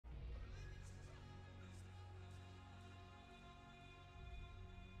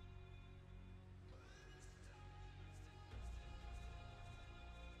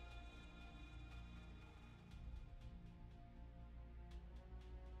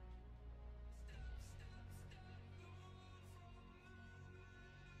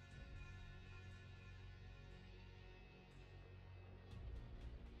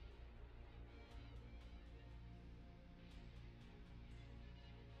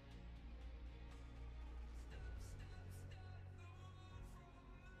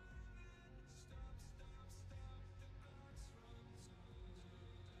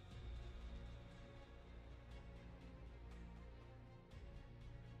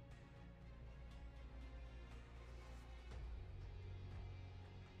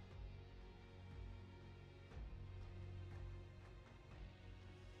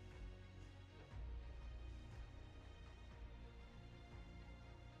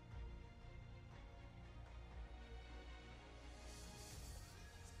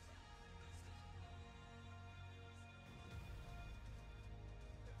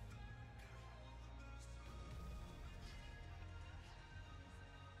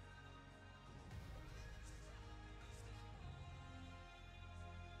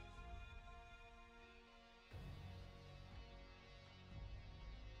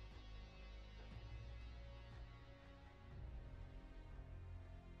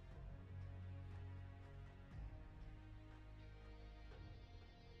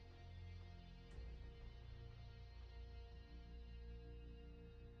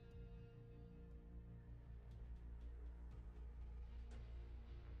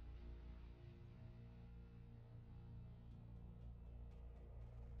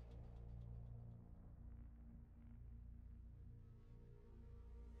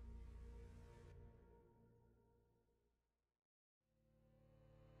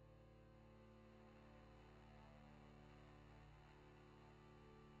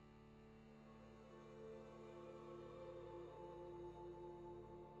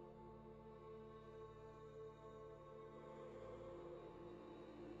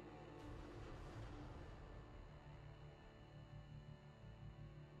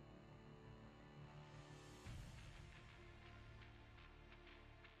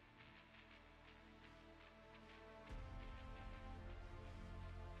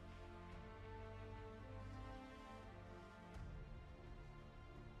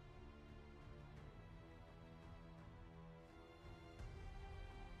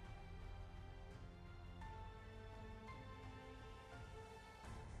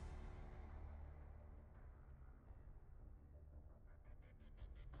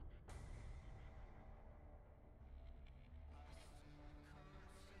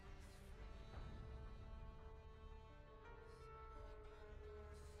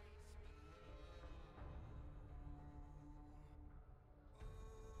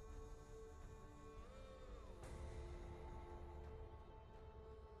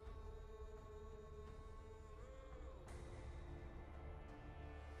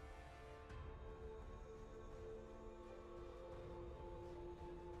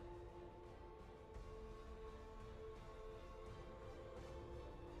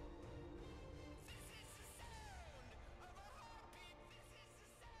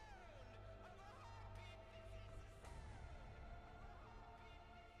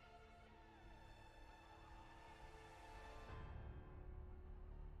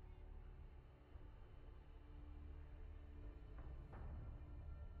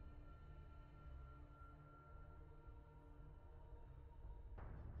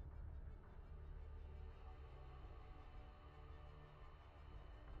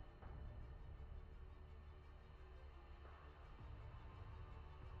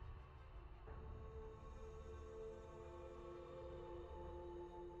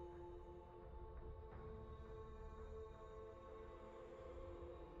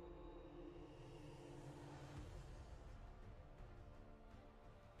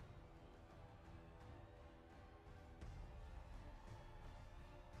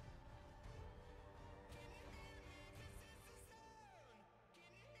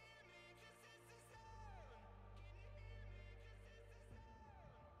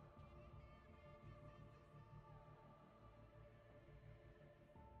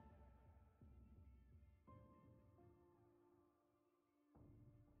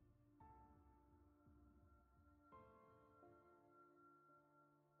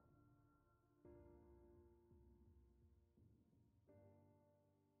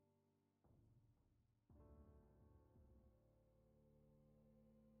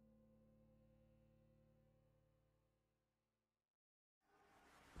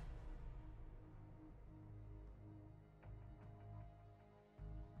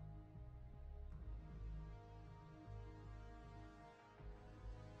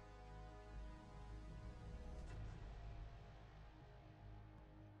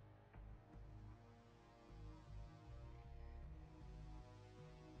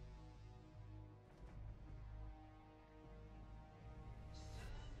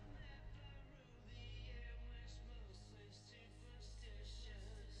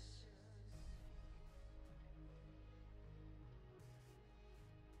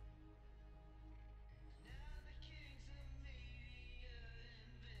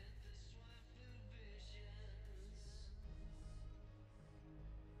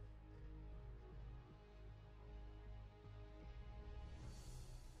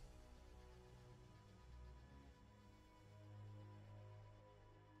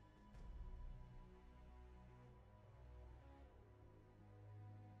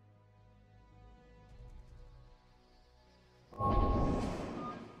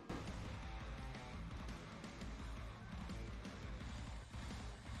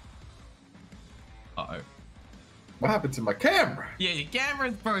What happened to my camera? Yeah, your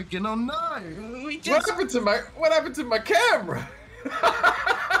camera's broken. Oh no! What happened to my camera?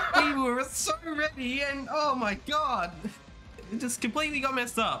 We were so ready, and oh my god, it just completely got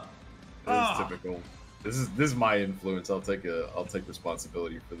messed up. That's typical. This is my influence. I'll take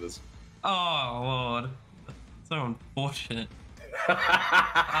responsibility for this. Oh lord, so unfortunate.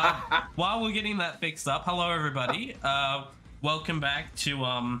 While we're getting that fixed up, hello everybody. Welcome back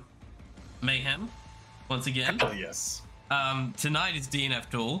to Mayhem once again. Hell yes. Tonight is DNF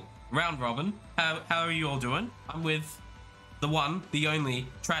Duel round robin. How are you all doing? I'm with the one, the only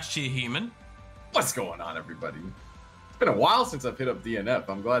TrashTierHuman. What's going on, everybody? It's been a while since I've hit up DNF.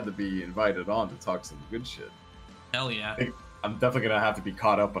 I'm glad to be invited on to talk some good shit. Hell yeah. I'm definitely gonna have to be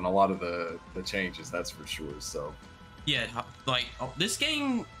caught up on a lot of the changes, that's for sure. So yeah, like this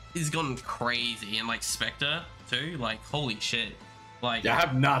game is gone crazy, and like Spectre too. Like holy shit. Like yeah, I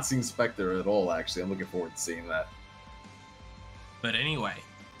have not seen Spectre at all. Actually, I'm looking forward to seeing that. But anyway,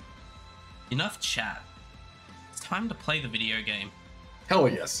 enough chat. It's time to play the video game. Hell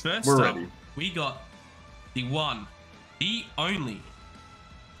yes, First we're up, ready. We got the one, the only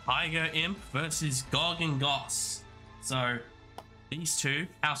Tiger Imp versus Gogngos. So these two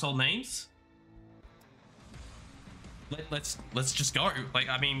household names. Let's just go. Like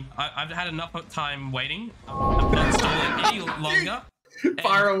I mean, I've had enough time waiting. I'm not stalling any longer.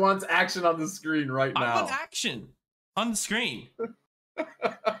 Pyro wants action on the screen right now. I want action on the screen.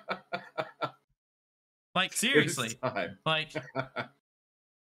 Like seriously. Like.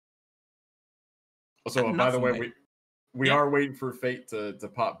 Also, by the way, we are waiting for Fate to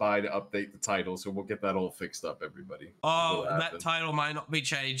pop by to update the title, so we'll get that all fixed up, everybody. Oh, that title might not be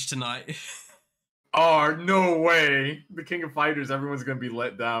changed tonight. Oh, no way. The King of Fighters, everyone's going to be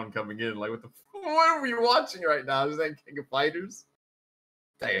let down coming in. Like, what are we watching right now? Is that King of Fighters?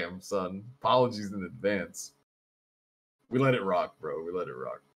 Damn, son. Apologies in advance. We let it rock, bro. We let it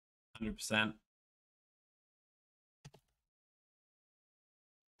rock. 100%.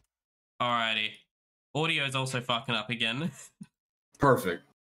 Alrighty. Audio is also fucking up again. Perfect.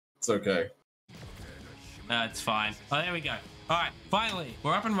 It's okay. It's fine. Oh, there we go. Alright, finally.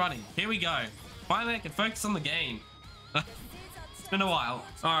 We're up and running. Here we go. Finally, I can focus on the game. It's been a while.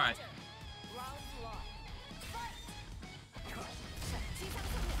 Alright.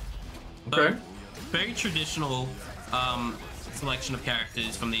 Okay. So, very traditional selection of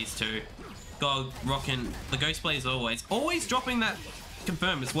characters from these two. Gog rocking the Ghost Blade always dropping that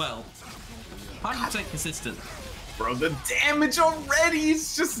confirm as well. 100% consistent. Bro, the damage already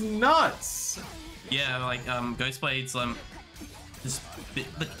is just nuts. Yeah, like Ghost Blade's just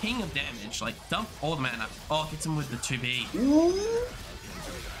the king of damage. Like dump all the mana. Oh, gets him with the 2B. Ooh.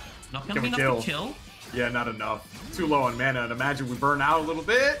 Not gonna be enough to kill. Yeah, not enough. Too low on mana, and imagine we burn out a little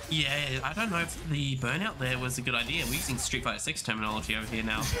bit. Yeah, I don't know if the burnout there was a good idea. We're using Street Fighter 6 terminology over here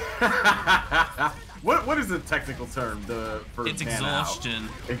now. What is the technical term for it's mana exhaustion.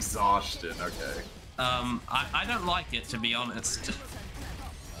 Out? Exhaustion, okay. I don't like it, to be honest.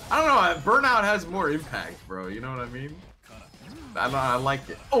 I don't know, burnout has more impact, bro, you know what I mean? I don't know, I like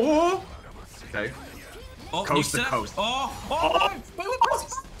it. Oh! Okay. Oh, coast to coast. Oh!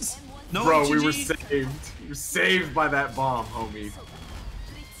 No, bro, GG. we were saved. We were saved by that bomb, homie.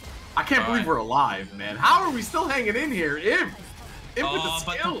 I can't believe we're alive, man. How are we still hanging in here? Imp with the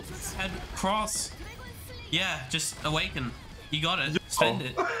skills. But cross. Yeah, just awaken. You got it. Spend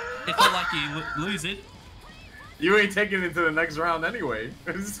it. It felt like you lose it. You ain't taking it to the next round anyway.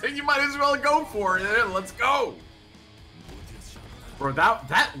 You might as well go for it. Let's go. Bro,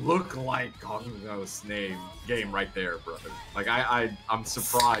 that looked like Gogngos' game right there, brother. Like I'm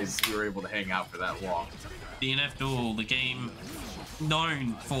surprised you were able to hang out for that long. DNF Duel, the game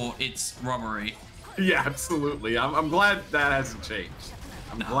known for its robbery. Yeah, absolutely. I'm glad that hasn't changed.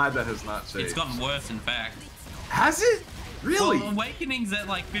 I'm glad that has not changed. It's gotten worse, in fact. Has it? Really? Well, Awakening's at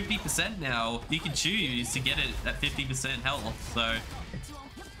like 50% now. You can choose to get it at 50% health, so...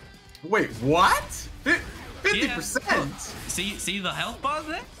 Wait, what? 50%? Yeah. See the health bar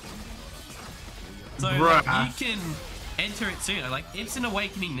there? So like, you can enter it sooner. Like, it's an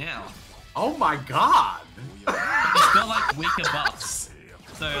Awakening now. Oh my god! It's got like weaker buffs.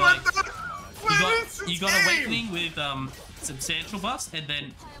 So like, you got Awakening with substantial buffs, and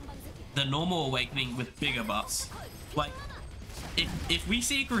then the normal Awakening with bigger buffs. Like, if we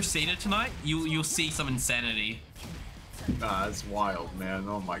see a Crusader tonight, you'll see some insanity. Nah, that's wild, man.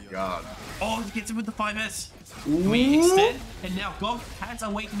 Oh my god. Oh, he gets him with the 5S. We extend, and now Gog has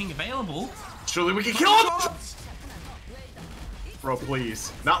Awakening available. Surely we can kill him! Bro,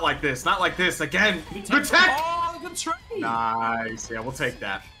 please. Not like this. Not like this. Again. Good tech! Oh, good trade! Nice. Yeah, we'll take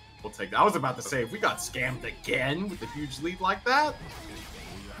that. We'll take that. I was about to say, if we got scammed again with a huge lead like that,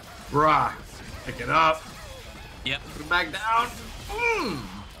 bruh, pick it up. Yep. Put it back down.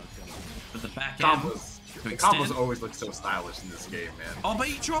 With the back end. The combos always look so stylish in this game, man. Oh, but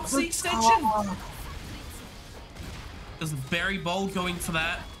he drops the extension. It was very bold going for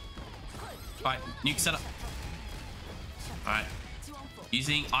that. Alright, nuke setup. Alright.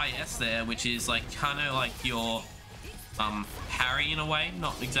 Using IS there, which is like kind of like your parry in a way,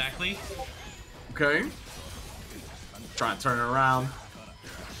 not exactly. Okay. Try and turn it around.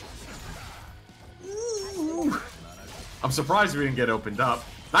 Ooh. I'm surprised we didn't get opened up.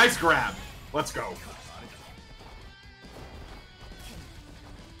 Nice grab. Let's go.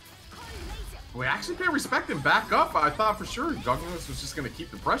 We actually pay respect and back up. I thought for sure Gogngos was just going to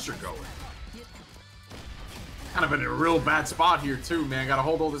keep the pressure going. Kind of in a real bad spot here too, man. Got to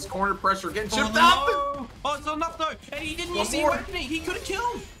hold all this corner pressure, getting chipped out. No. Oh, it's not enough though. And he didn't use the awakening. He could have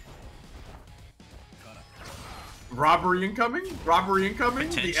killed. Robbery incoming. Robbery incoming.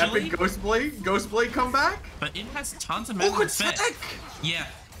 The epic Ghostblade comeback. But it has tons of metal respect. Yeah,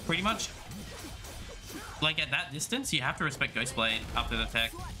 pretty much. Like at that distance, you have to respect Ghostblade after the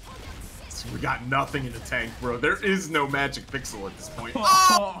tech. We got nothing in the tank, bro. There is no magic pixel at this point.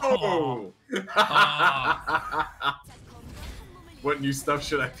 Oh! What new stuff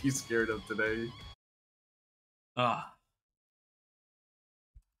should I be scared of today?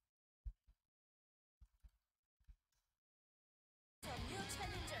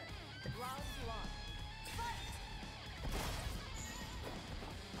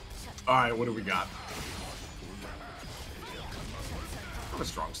 Alright, what do we got? A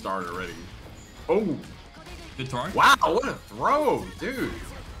strong start already. Oh, good throw. Wow, what a throw, dude.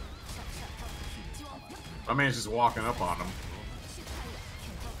 My man's just walking up on him.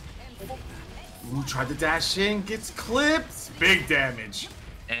 Ooh, tried to dash in, gets clipped. Big damage.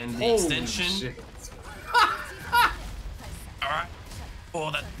 And the extension. Alright. Oh,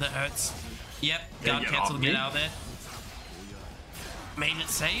 that hurts. Yep, guard cancel to get out of there. Made it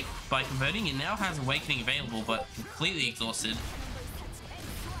safe by converting. It now has Awakening available, but completely exhausted.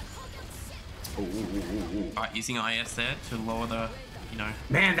 Alright, using IS there to lower the, you know...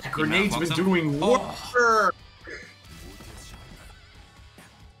 Man, that grenade's been doing work!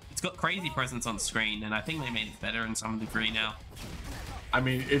 It's got crazy presence on screen, and I think they made it better in some degree now. I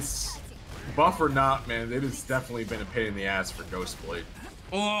mean, it's... buff or not, man, it has definitely been a pain in the ass for Ghostblade.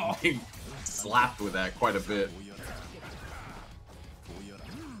 Oh! He slapped with that quite a bit.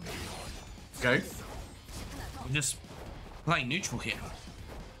 Okay. We're just playing neutral here.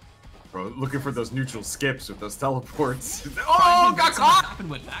 Bro, looking for those neutral skips with those teleports. Oh, got caught! Happened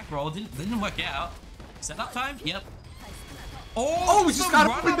with back roll, didn't work out. Setup time? Yep. Oh, we just got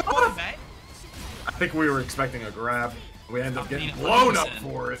opened up! I think we were expecting a grab. We ended up getting blown up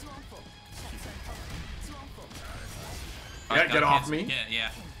for it. Yeah, get off me.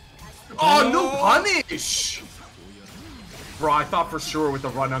 Yeah. Oh, no punish! Bro, I thought for sure with the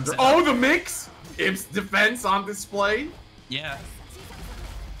run under. Oh, the mix! Imp's defense on display. Yeah.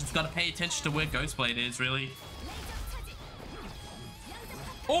 Just gotta pay attention to where Ghostblade is, really.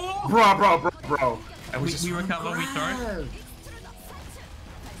 Oh! Bro. And we recover, we throw.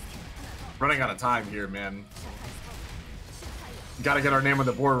 Running out of time here, man. Gotta get our name on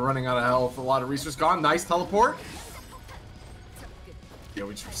the board. We're running out of health. A lot of resources gone. Nice teleport. Yeah,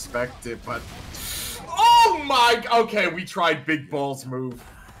 we just respect it, but... Oh my... Okay, we tried Big Ball's move.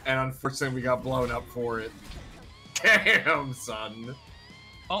 And unfortunately, we got blown up for it. Damn, son.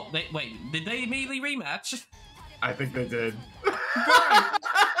 Oh, wait, did they immediately rematch? I think they did.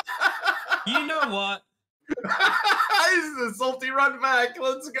 You know what? This is the salty run back.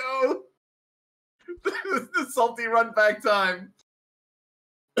 Let's go. This is the salty run back time.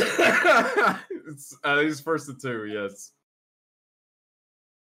 He's first to two, yes.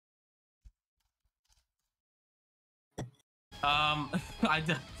 I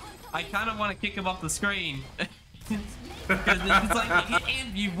kind of want to kick him off the screen. Because it's like,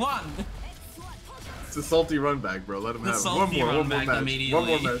 and you won. It's a salty run back, bro. Let him have it. One more match. One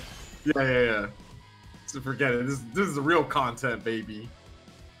more match. Yeah. So forget it. This is the real content, baby.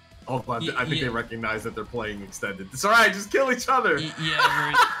 Hold on. I think they recognize that they're playing extended. It's alright, just kill each other.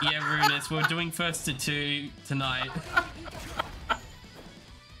 Yeah, Runaes. We're doing first to two tonight.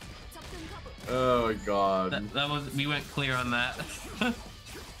 Oh god. That was, we weren't clear on that.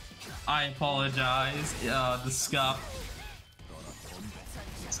 I apologize. The scuff.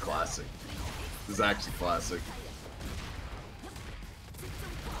 It's classic. This is actually classic.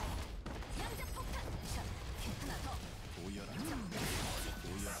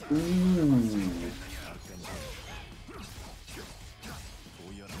 Ooh.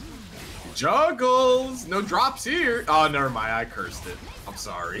 Juggles! No drops here! Oh, never mind, I cursed it. I'm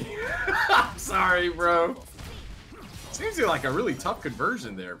sorry. I'm sorry, bro. Seems like a really tough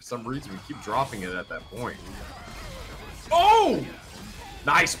conversion there. For some reason, we keep dropping it at that point. Oh!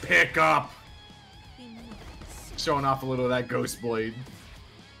 Nice pickup! Showing off a little of that Ghost Blade.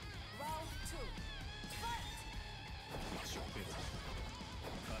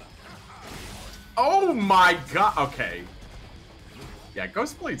 Oh my god! Okay. Yeah,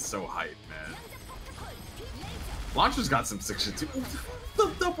 Ghost Blade's so hype, man. Launcher's got some sick shit too. Ooh, the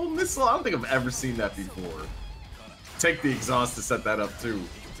double missile! I don't think I've ever seen that before. Take the exhaust to set that up too.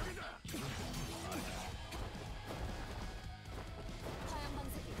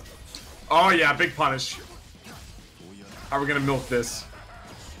 Oh yeah, big punish. How are we gonna milk this?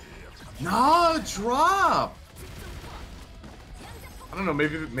 Nah, drop! I don't know,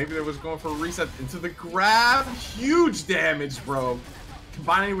 maybe they was going for a reset into the grab. Huge damage, bro.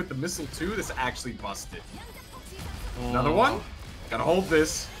 Combining it with the missile too, this actually busted. Another one. Gotta hold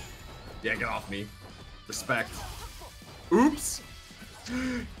this. Yeah, get off me. Respect. Oops.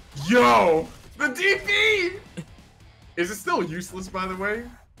 Yo! The DP! Is it still useless, by the way?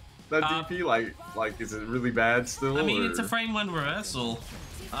 That DP? Like, is it really bad still? I mean, or? it's a frame 1 reversal.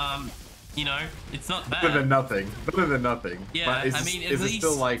 You know, it's not bad. Better than nothing. Better than nothing. Yeah, but is I mean, it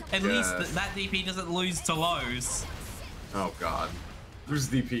still like... at least that DP doesn't lose to lows. Oh, God. Whose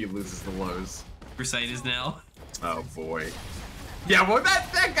DP loses the lows? Crusaders now. Oh, boy. Yeah, well,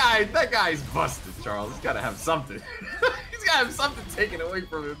 that guy's busted, Charles. He's gotta have something. He's gotta have something taken away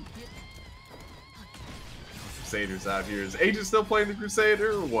from him. Crusaders out here. Is Agent still playing the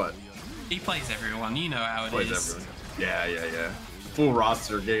Crusader or what? He plays everyone. You know how it Plays is. everyone. Yeah. Full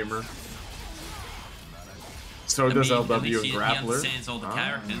roster gamer. So does LW and he Grappler. understands all the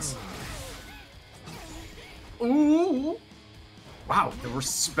characters. Ooh. Wow, the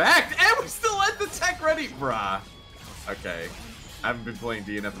respect. And we still had the tech ready, bruh. Okay. I haven't been playing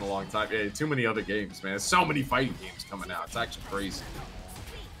DNF in a long time. Yeah, too many other games, man. There's so many fighting games coming out. It's actually crazy.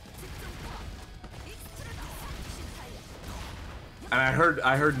 And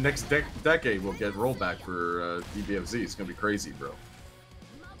I heard next decade we'll get rollback for DBFZ. It's gonna be crazy, bro.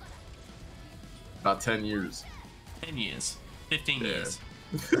 About 10 years. 10 years. 15 Yeah. years.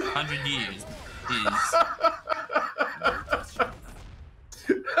 100 years.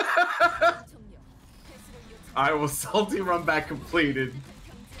 Alright, well, Salty run back completed.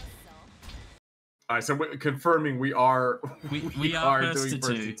 Alright, so confirming we are we are first doing to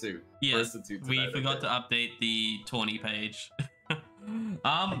first to two. Yes, First to two tonight, we forgot to update the tourney page.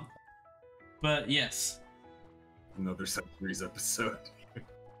 But yes. Another series episode.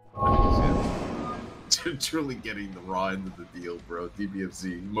 Truly getting the raw end of the deal, bro.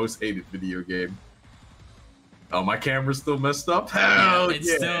 DBFZ, most hated video game. Oh, my camera's still messed up? Hell yeah!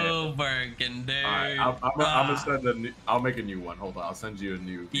 It's still working, dude. Alright, I'm gonna send a new... I'll make a new one. Hold on, I'll send you a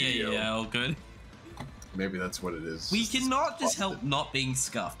new video. Yeah, all good. Maybe that's what it is. We cannot just help not being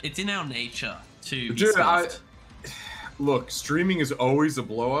scuffed. It's in our nature to be Dude, scuffed. Look, streaming is always a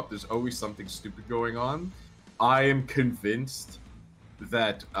blow-up. There's always something stupid going on. I am convinced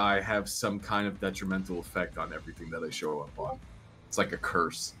that I have some kind of detrimental effect on everything that I show up on. It's like a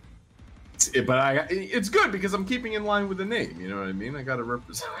curse. It's good because I'm keeping in line with the name. You know what I mean? I gotta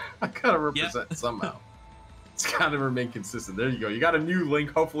represent. I gotta represent somehow. It's gotta remain consistent. There you go. You got a new link.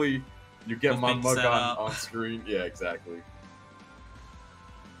 Hopefully, you get my mug on screen. Yeah, exactly.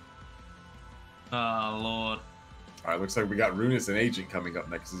 Oh lord. All right, looks like we got Runaes and Agent coming up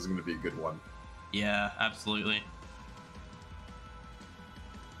next. This is gonna be a good one. Yeah, absolutely.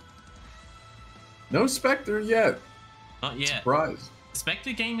 No Spectre yet. Not yet. Surprise. The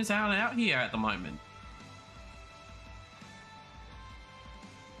Spectre game is out here at the moment.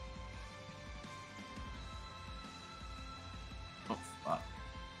 Oh fuck!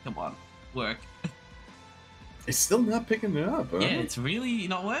 Come on, work. It's still not picking it up. Huh? Yeah, it's really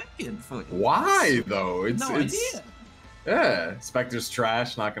not working for you. Why though? It's No idea. Yeah, Spectre's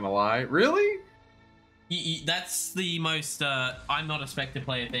trash. Not gonna lie. Really? That's the most I'm not a Spectre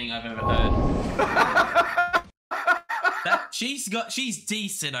player thing I've ever heard. She's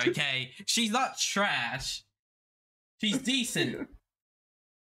decent, okay? She's not trash. She's decent.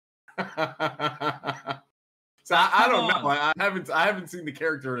 So I don't know. I haven't seen the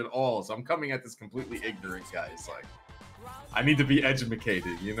character at all, so I'm coming at this completely ignorant, guys. Like, I need to be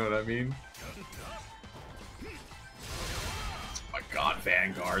educated. You know what I mean? Oh my God,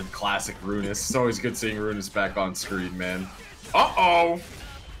 Vanguard, classic Runaes. It's always good seeing Runaes back on screen, man. Uh-oh.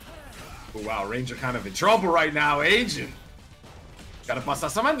 Oh, wow, Ranger kind of in trouble right now, Agent. Gotta bust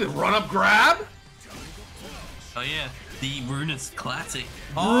out someone to run up grab. Oh yeah, the Runaes classic.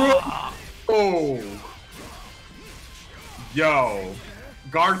 Oh, Oh. Yo.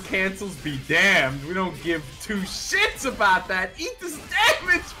 Guard cancels be damned. We don't give two shits about that. Eat this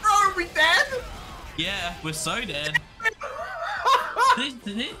damage, bro. Are we dead? Yeah, we're so dead. this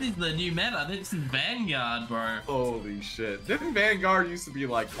is the new meta. This is Vanguard, bro. Holy shit. Didn't Vanguard used to be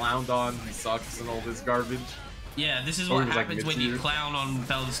like clowned on, he sucks and all this garbage? Yeah, this is what happens when you clown on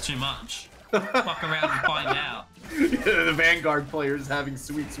fellas too much. Fuck around and find out. Yeah, the Vanguard players having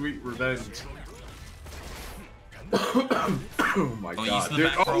sweet, sweet revenge. Oh my god.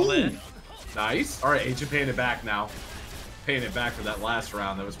 Dude, there. Nice. Alright, Agent paying it back now. Paying it back for that last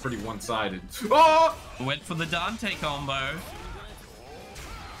round. That was pretty one-sided. Oh! Went for the Dante combo.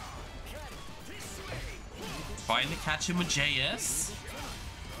 Trying to catch him with JS.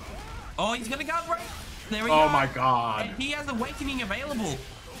 Oh, he's gonna gut right. There we go. Oh my god. And he has Awakening available.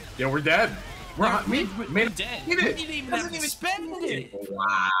 Yeah, we're dead. We're dead. We didn't even have to spend it.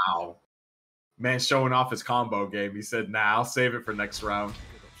 Wow. Man showing off his combo game. He said, nah, I'll save it for next round.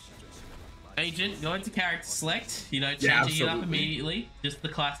 Agent, go into character select. You know, changing it up immediately. Just the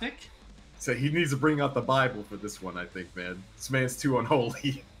classic. So he needs to bring out the Bible for this one, I think, man. This man's too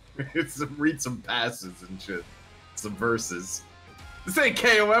unholy. Read some passages and shit. Some verses. This ain't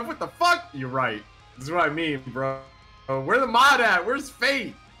KOF, what the fuck? You're right. This is what I mean, bro. Where the mod at? Where's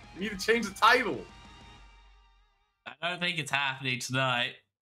Fate? You need to change the title. I don't think it's happening tonight.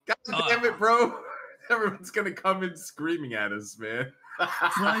 God damn it, bro. Everyone's gonna come in screaming at us, man.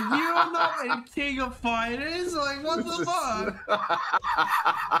 It's like, you're not a king of fighters? Like, what the fuck?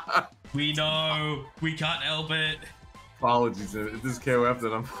 We know. We can't help it. Apologies, if this is KOF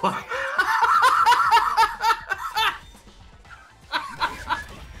that I'm playing.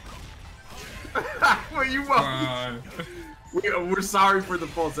 Well, you welcome. We're sorry for the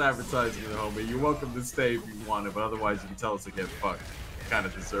false advertising, homie. You're welcome to stay if you want it, but otherwise you can tell us to get fucked. You kind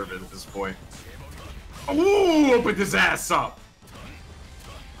of deserve it at this point. Ooh, open this ass up.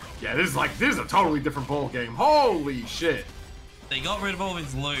 Yeah, this is a totally different bowl game. Holy shit. They got rid of all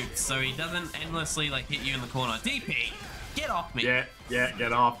his loot, so he doesn't endlessly like hit you in the corner. DP, get off me. Yeah,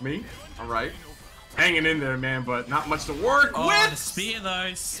 get off me. All right. Hanging in there, man, but not much to work with. Oh, the spear,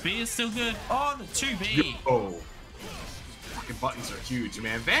 though. Spear's still good. Oh, the 2B. Oh. Fucking buttons are huge,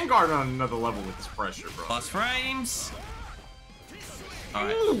 man. Vanguard on another level with this pressure, bro. Plus frames. All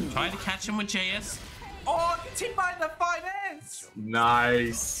right, trying to catch him with JS. Oh, gets hit by the 5S.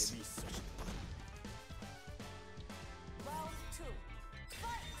 Nice.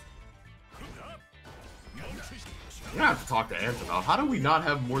 We're gonna have to talk to Antonov. How do we not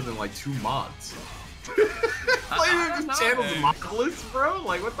have more than like 2 mods? Playing this channel's modless, bro?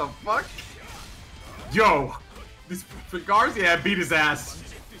 Like, what the fuck? Yo! This Figars, yeah, beat his ass.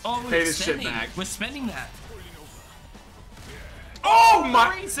 Oh, pay this shit back. We're spending that. Oh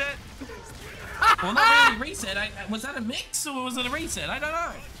my! Reset! Well, not really reset. Was that a mix or was it a reset? I don't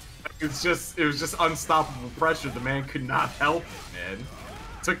know. It was just unstoppable pressure. The man could not help it, man.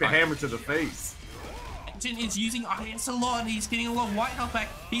 Took the hammer to the face. Is using IS a lot. He's getting a lot of white health back.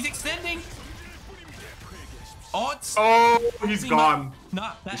 He's extending. Oh, he's gone.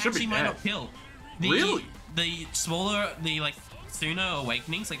 No, that actually might not kill. Really? The smaller, like sooner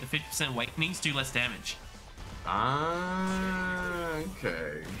awakenings, like the 50% awakenings, do less damage. Ah,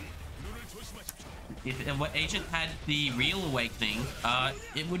 okay. If Agent had the real awakening,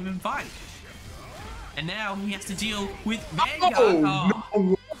 it would have been fine. And now he has to deal with Vanguard. Oh,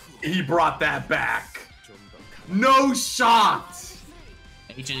 no. He brought that back. No shot!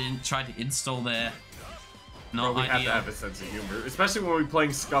 Agent tried to install there. Bro, we have to have a sense of humor, especially when we're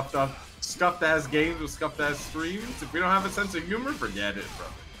playing scuffed ass games with scuffed ass streams. If we don't have a sense of humor, forget it, bro.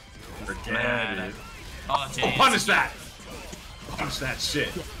 Forget it. Oh, oh, punish that! Punish that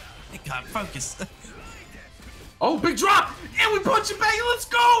shit. I can't focus. Oh, big drop! And we punch it back. Let's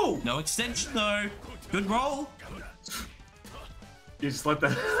go! No extension though. Good roll. You just let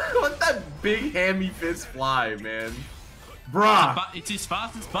that big hammy fist fly, man. Bruh. It's his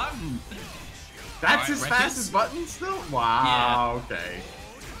fastest button. That's his fastest button still? Wow, yeah. Okay.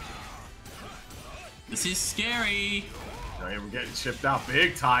 This is scary. Okay, we're getting chipped out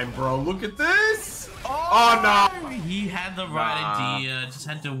big time, bro. Look at this. Oh no. He had the right idea, just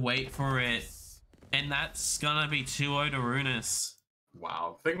had to wait for it. And that's gonna be 2-0 to Runaes.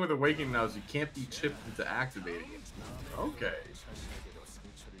 Wow. The thing with Awakening now is you can't be chipped into activating it. Okay.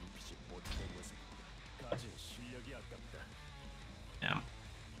 Yeah.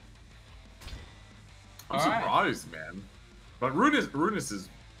 I'm surprised, man. But Runaes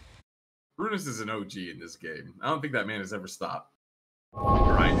is an OG in this game. I don't think that man has ever stopped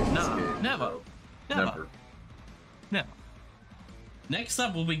grinding this game. Never. So. Never. Never. Next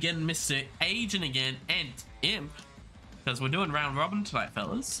up, we'll be getting Mr. Agent again and Imp, because we're doing round robin tonight,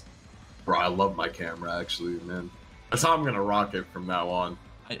 fellas. Bro, I love my camera, actually, man. That's how I'm gonna rock it from now on.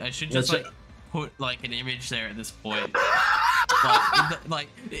 I should just like put like an image there at this point. like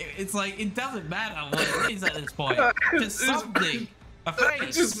it's like it doesn't matter what it is at this point. Just something, a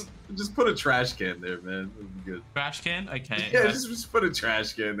face. Just put a trash can there, man. That'd be good. Trash can? Okay. Yeah, just put a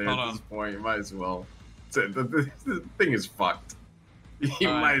trash can there at this point. You might as well. The thing is fucked. You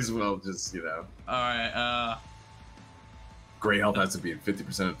might as well just, you know. Alright, Great health has to be at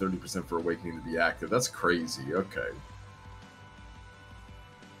 50% and 30% for awakening to be active. That's crazy. Okay.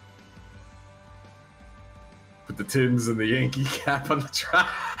 Put the Tims and the Yankee cap on the track.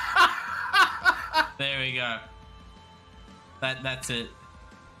 There we go. That's it.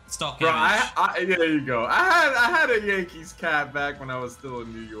 Stock bro, image. there you go. I had a Yankees cap back when I was still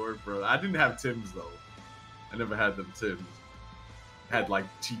in New York, bro. I didn't have Tims though. I never had them Tims. I had like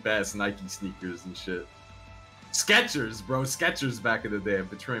cheap ass Nike sneakers and shit. Skechers, bro. Skechers back in the day. I'm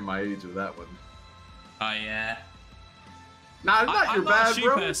betraying my age with that one. Oh yeah. Nah, it's not your bad,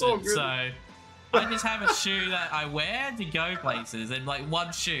 bro. It's all good. So I just have a shoe that I wear to go places, and like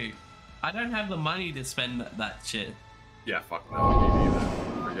one shoe. I don't have the money to spend that shit. Yeah, fuck no, me neither.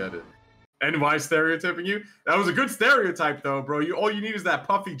 Forget it. And why stereotyping you? That was a good stereotype though, bro. All you need is that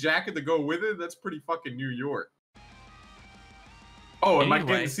puffy jacket to go with it. That's pretty fucking New York. Oh, am I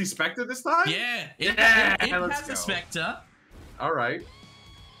getting to see Spectre this time? Yeah, it has a Spectre. All right.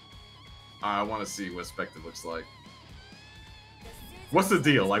 I want to see what Spectre looks like. What's the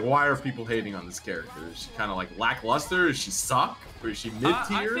deal? Like, why are people hating on this character? Is she kind of like lackluster? Is she suck? Or is she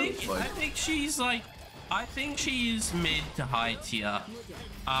mid-tier? I think she's like, I think she's mid to high tier.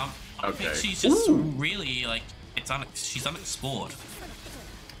 I think she's just really like, she's unexplored.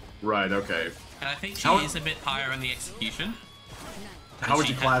 Right. Okay. And I think she is a bit higher in the execution. How would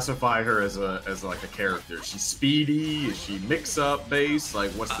you classify her as like a character? Is she speedy? Is she mix-up based?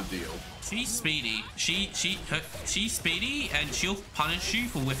 Like, what's the deal? She's speedy. She's speedy, and she'll punish you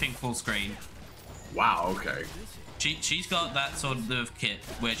for whiffing full screen. Wow. Okay. She's got that sort of kit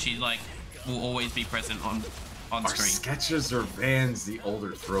where she like will always be present on screen. Are Skechers or Vans the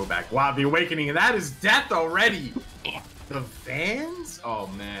older throwback? Wow, the awakening, and that is death already. The Vans? Oh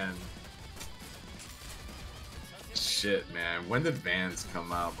man. Shit, man. When did Vans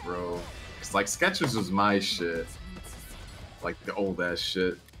come out, bro? It's like Skechers was my shit. Like the old ass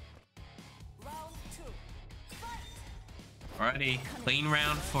shit. Alrighty, clean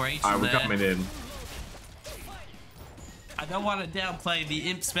round for H. Alright, we're coming in. I don't want to downplay the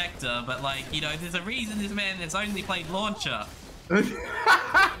Imp Spectre, but like, you know, there's a reason this man has only played Launcher.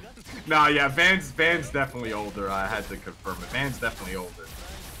 Nah, yeah, Van's definitely older. I had to confirm it. Van's definitely older.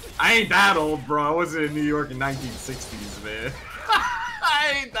 I ain't that old, bro. I wasn't in New York in 1960s, man.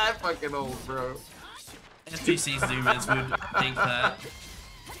 I ain't that fucking old, bro. SPC zoomers would think that.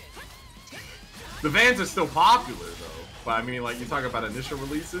 The Vans are still popular, though. But I mean, like, you talk about initial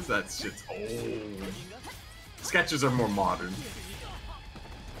releases, that shit's old. Skechers are more modern.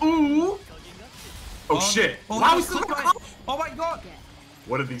 Ooh! Oh shit! Oh my god!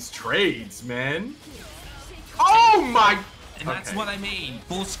 What are these trades, man? Oh my! And that's what I mean.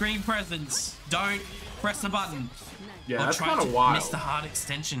 Full screen presence. Don't press the button. Yeah, or that's kind of wild. Miss the hard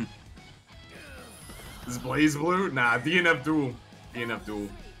extension. Is Blaze Blue? Nah, DNF Duel. DNF Duel.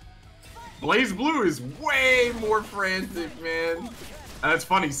 Blaze Blue is way more frantic, man. And it's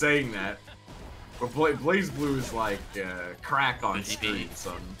funny saying that. But Blaze Blue is like crack on screen,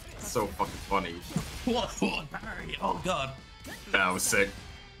 son. It's so fucking funny. Oh god. That was sick.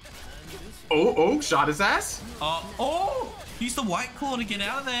 Oh, shot his ass. Oh, use the white claw to get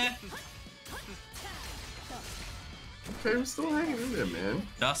out of there. Okay, I'm still hanging in there, man.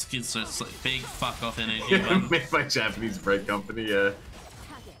 Dusk is just like big fuck off energy. Made by Japanese bread company, yeah.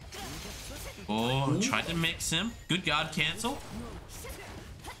 Oh, tried to mix him. Good guard cancel.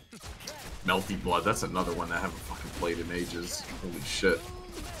 Melty Blood, that's another one that I haven't fucking played in ages. Holy shit.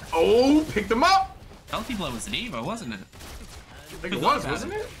 Oh, picked him up! Melty Blood was an Evo, wasn't it? I think it was,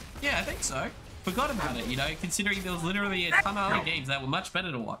 wasn't it? Yeah, I think so. Forgot about it, you know, considering there was literally a ton of other games that were much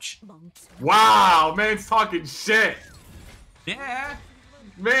better to watch. Wow, man's talking shit. Yeah.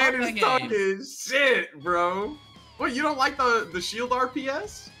 Man is talking shit, bro. What, you don't like the Shield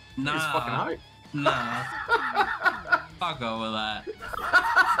RPS? Nah. It's fucking hype. Nah. I'll go with that.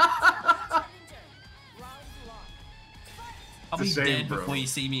 I'll be dead before you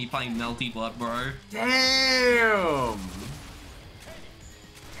see me playing Melty Blood, bro. Damn!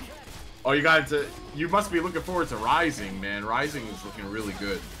 Oh, you must be looking forward to Rising, man. Rising is looking really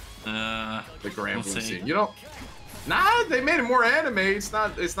good. The Grand Blue scene. You know, Nah, they made it more anime. It's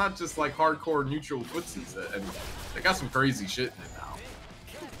not just like hardcore neutral footsies, and they got some crazy shit in it now.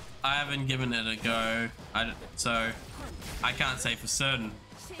 I haven't given it a go, so I can't say for certain.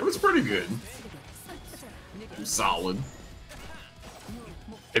 It was pretty good. It was solid.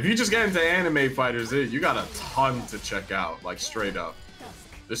 If you just get into anime fighters, you got a ton to check out, like straight up.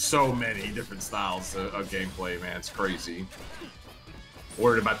 There's so many different styles of gameplay, man. It's crazy.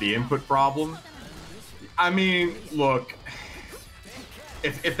 Worried about the input problem? I mean, look,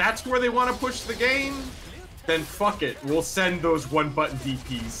 if that's where they want to push the game, then fuck it. We'll send those one-button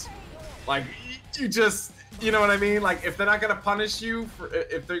DPs. Like, you know what I mean? Like, if they're not gonna punish you for,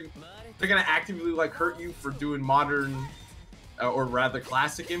 if they're gonna actively like hurt you for doing modern, or rather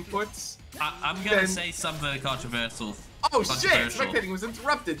classic inputs. I'm gonna say something controversial. Oh shit! Spectating was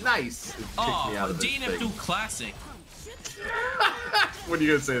interrupted. Nice. Oh, DNF Duel Classic. What are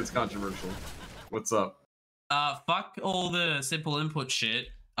you gonna say? It's controversial. What's up? Fuck all the simple input shit.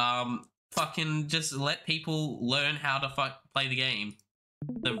 Fucking just let people learn how to play the game,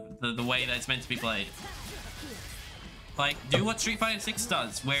 the way that it's meant to be played. Like, do what Street Fighter 6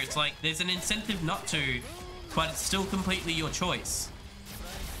 does, where it's like there's an incentive not to, but it's still completely your choice.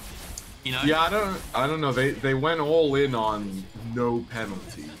 You know? Yeah, I don't know. They went all in on no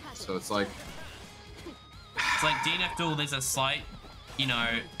penalty, so it's like DNF Duel. There's a slight, you know,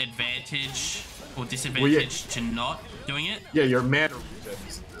 advantage or disadvantage to not doing it. Yeah, your mana.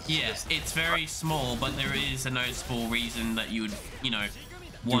 Yeah, it's very small, but there is a noticeable reason that you would, you know,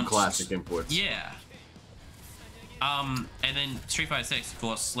 want classic inputs. Yeah. And then Street Fighter 6, of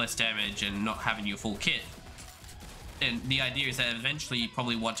course, less damage and not having your full kit. And the idea is that eventually you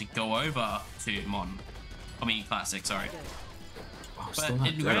probably want to go over to modern. I mean, classic, sorry. Oh, but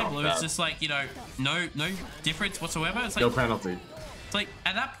in Red Blue, it's just like, you know, no difference whatsoever. It's like, no penalty. It's like,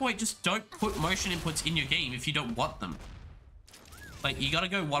 at that point, just don't put motion inputs in your game if you don't want them. Like, you gotta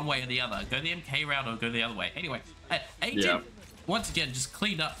go one way or the other. Go the MK route or go the other way. Anyway, Agent, once again, just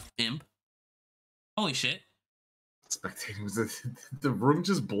cleaned up Imp. Holy shit. Spectating, did the room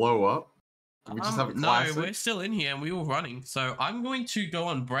just blow up? Did we just have a classic? No, we're still in here and we were running. So I'm going to go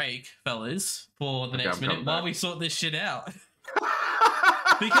on break, fellas, for the next minute while we sort this shit out.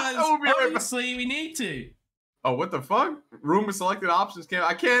 Because obviously we need to. Oh, what the fuck? Room with selected options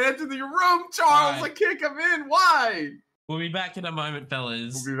I can't enter the room, Charles. Right. I can't come in. Why? We'll be back in a moment,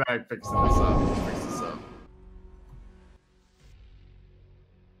 fellas. We'll be back fixing this up. Fix this up.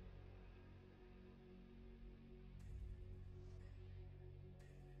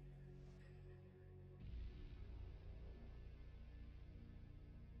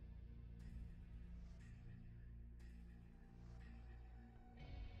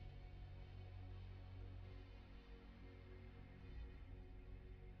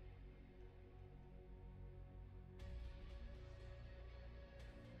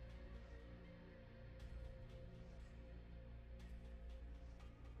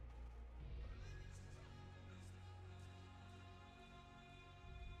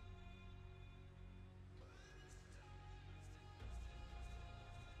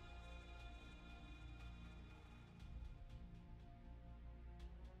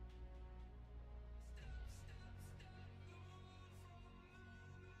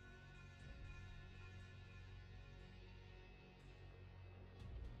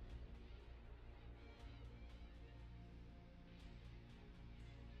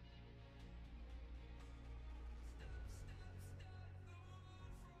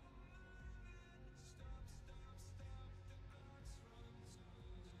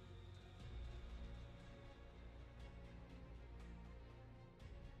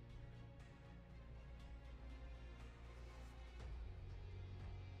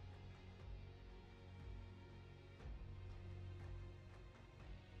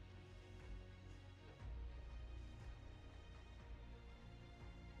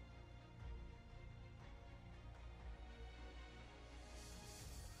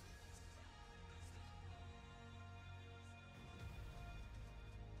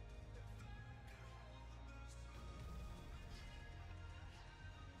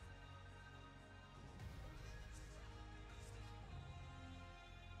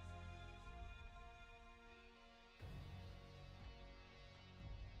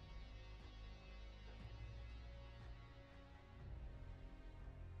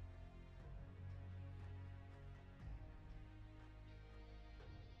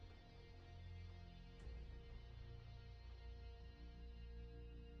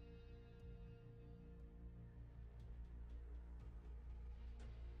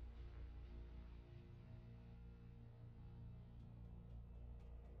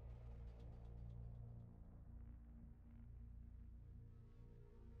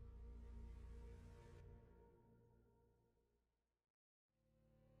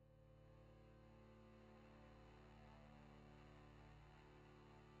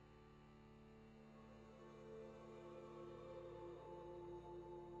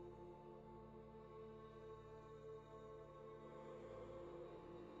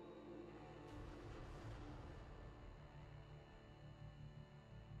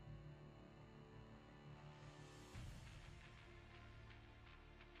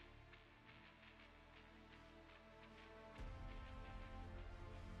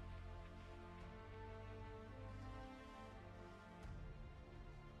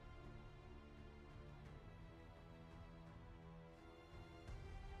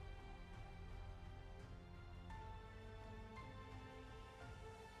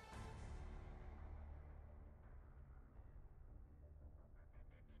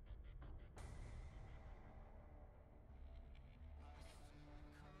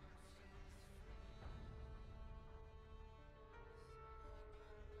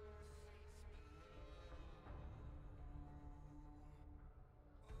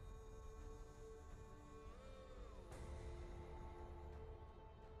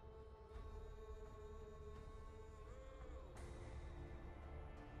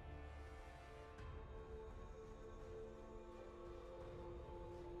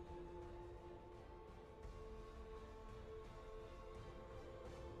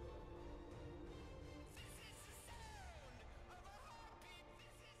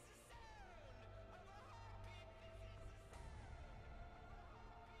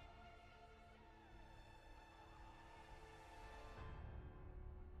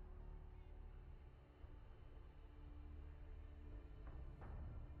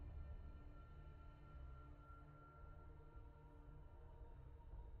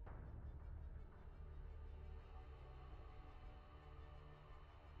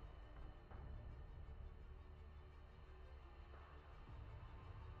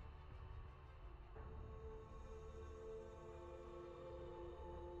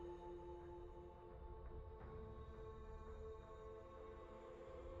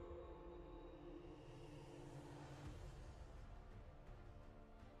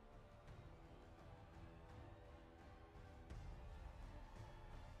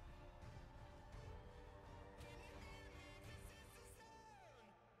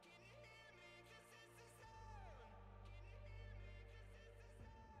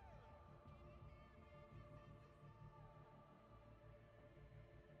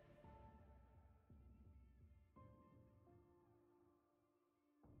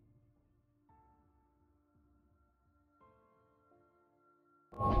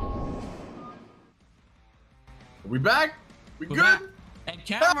 We back? We We're good? back. And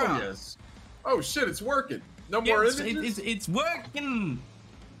camera. Hell yes. Oh shit, it's working. No more images? It's working.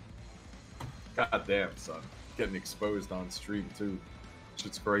 God damn, son. Getting exposed on stream too.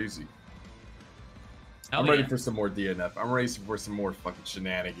 Shit's crazy. I'm ready for some more DNF. I'm ready for some more fucking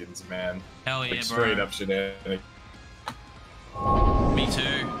shenanigans, man. Hell yeah, like, straight up shenanigans. Me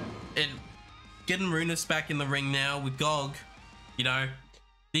too. And getting Runaes back in the ring now with Gog, you know,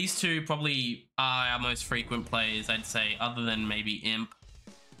 these two probably are our most frequent players, I'd say, other than maybe Imp.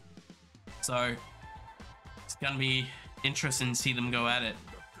 So it's gonna be interesting to see them go at it.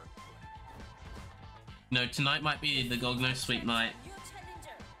 No, tonight might be the Gogngos sweep night.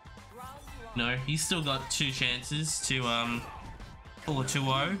 No, he's still got 2 chances to pull a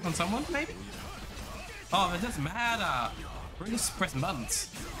 2-0 on someone, maybe? Oh, it doesn't matter. We're just pressing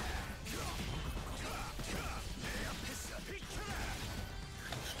buttons.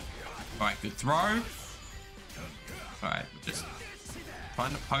 Alright, good throw. Alright, just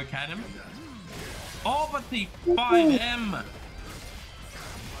trying to poke at him. Oh, but the 5M!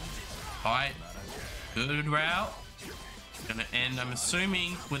 Alright, good route. Gonna end, I'm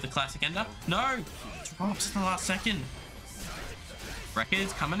assuming, with the classic ender. No! Drops in the last second.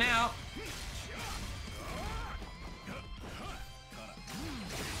 Records coming out.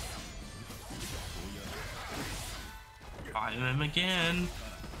 I am again.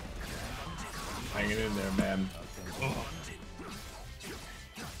 Hanging in there, man. Oh.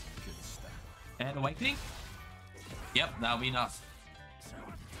 And awakening? Yep, that'll be enough.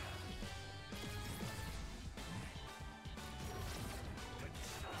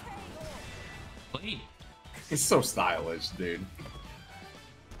 Clean. It's so stylish, dude.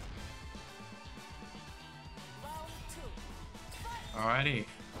 Alrighty.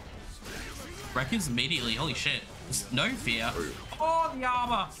 Records immediately, holy shit. There's no fear. Oh, the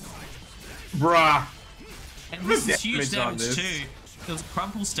armor! Bruh! And this is huge damage too. It was a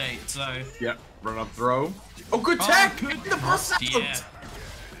crumple state, so... Yep, run up throw. Oh, good tech! Good. The first Yeah.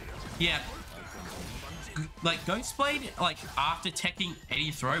 Yeah. Like, Ghostblade, like, after teching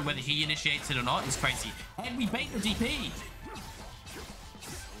any throw, whether he initiates it or not, is crazy. And we bait the DP!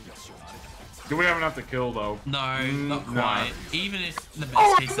 Do we have enough to kill, though? No, not quite. Even if the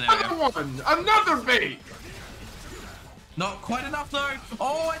best case scenario. One! Another bait! Not quite enough, though.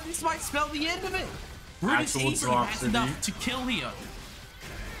 Oh, and this might spell the end of it. Runaes easily has enough to kill here.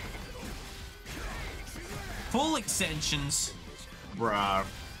 Full extensions. Bruh.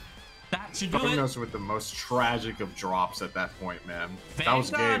 That should do it. Gogngos with the most tragic of drops at that point, man. That was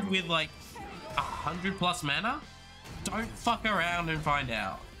Vanguard game. with like 100+ mana. Don't fuck around and find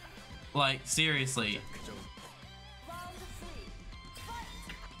out. Like, seriously.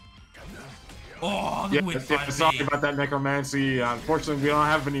 Oh, the whip fight. Sorry about that, Necromancy. Unfortunately, we don't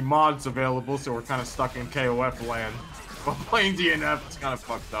have any mods available, so we're kind of stuck in KOF land. But playing DNF, it's kind of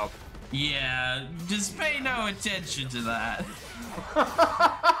fucked up. Yeah, just pay no attention to that.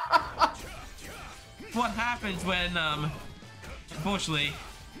 What happens when, unfortunately,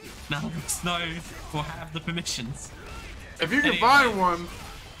 none of us know or have the permissions. If you can find one,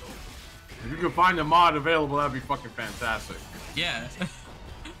 if you can find a mod available, that'd be fucking fantastic. Yeah.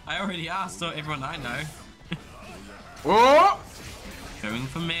 I already asked so everyone I know. Oh! Going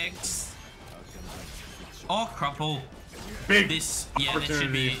for Megs. Oh, crumple. Big This, yeah, there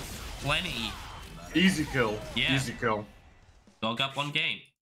should be plenty. Easy kill. Yeah. Easy kill. Dog up 1 game.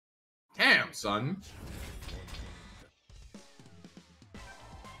 Damn, son.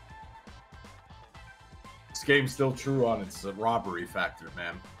 This game's still true on its robbery factor,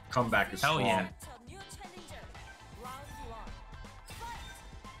 man. Comeback is strong. Hell yeah.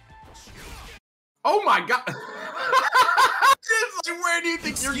 Oh my god! It's like, where do you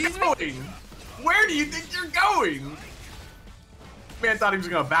think you're going? Where do you think you're going? Man thought he was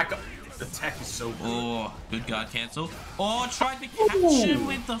gonna back up. The tech is so good. Oh, good guard cancel. Oh, tried to catch him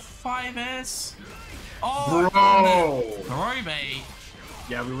with the 5S. Oh, bro! Throw bait.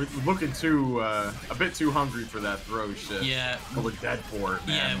 Yeah, we were looking too, a bit too hungry for that throw shit. Yeah. But we're dead for it,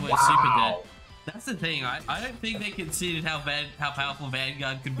 man. Yeah, we're super dead. That's the thing. I don't think they considered how powerful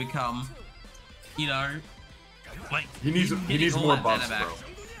Vanguard could become. You know, like he needs more buffs, bro.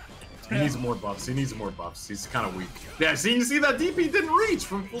 He Yeah. needs more buffs. He needs more buffs. He's kind of weak. Yeah, see, you see that DP didn't reach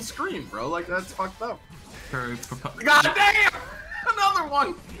from full screen, bro. Like that's fucked up. God damn! Another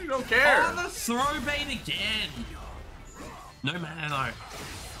one. You don't care. Oh, the throw bait again. No mana though.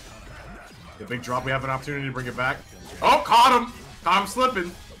 The big drop. We have an opportunity to bring it back. Oh, caught him. Caught him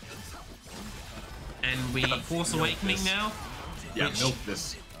slipping. And we force awakening now. Yeah, milk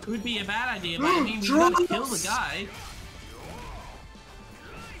this. Could be a bad idea, but I mean we gotta kill the guy.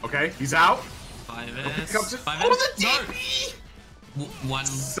 Okay, he's out. 5S. 5S. Oh, the DP! No. One.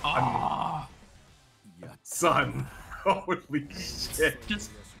 Oh. Son. Holy shit.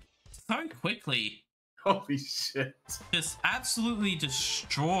 Just so quickly. Holy shit. Just absolutely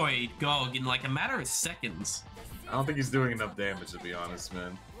destroyed Gog in like a matter of seconds. I don't think he's doing enough damage, to be honest,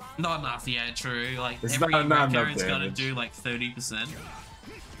 man. Not enough, yeah, true. Like, It's every not enough character's got to damage. do like 30%.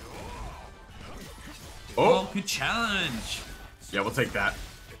 Oh! Good challenge. Yeah, we'll take that.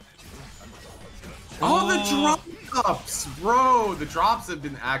 Oh, the drops, bro! The drops have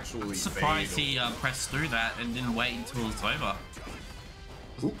been actually Surprised fatal. he pressed through that and didn't wait until it's over.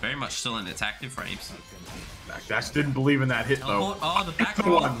 Very much still in its active frames. Backdash didn't believe in that hit, though. Oh, the back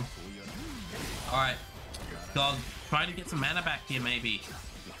roll. Alright. Dog, try to get some mana back here, maybe.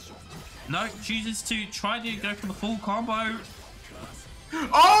 No, chooses to try to go for the full combo.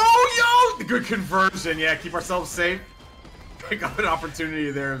 Oh, yo! The good conversion. Yeah, keep ourselves safe. Pick up an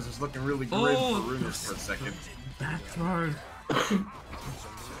opportunity there. It was just looking really grim for Runaes for a second. Back throw. Push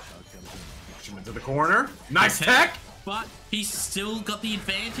him into the corner. Nice tech! But he's still got the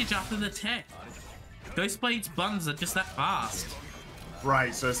advantage after the tech. Ghostblade's buttons are just that fast.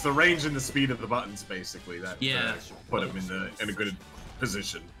 Right, so it's the range and the speed of the buttons, basically, that put him in a good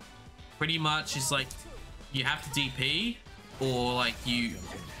position. Pretty much, it's like you have to DP, or like you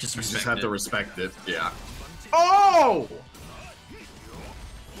just respect it. You just have to respect it, yeah. Oh!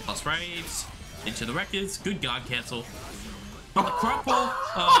 Plus raves, into the records, good guard cancel. Oh, the crumple!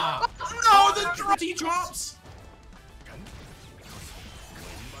 Oh. No, the drop! He drops!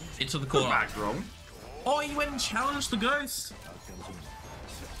 Into the corner. Back throw. Oh, he went and challenged the ghost.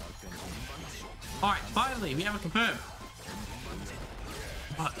 Alright, finally, we have a confirm.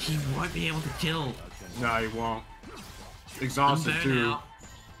 But he won't be able to kill. No, he won't. Exhausted too. Out.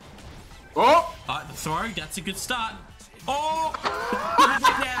 Oh! Alright, the throw, that's a good start. Oh! That could have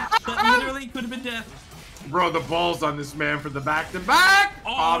been death. That literally could have been death. Bro, the balls on this man for the back-to-back!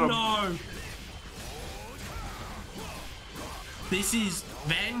 Oh no! This is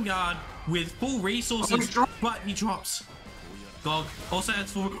Vanguard with full resources, but he drops. Gog also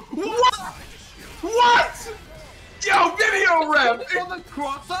has full. What? What? Yo, video rep! On the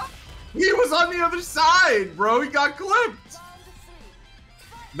crosser? He was on the other side, bro. He got clipped.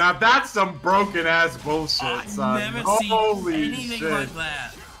 Now that's some broken ass bullshit, I've son. never Holy seen anything shit. like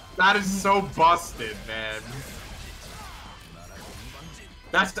that. That is so busted, man.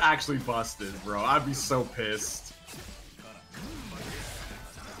 That's actually busted, bro. I'd be so pissed.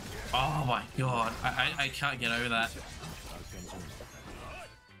 Oh my god, I can't get over that.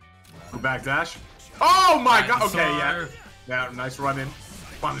 Go back dash. Oh my god. Okay, so... yeah. Yeah, nice run in.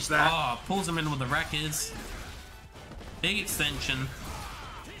 Punish that. Oh, pulls him in with the records. Big extension.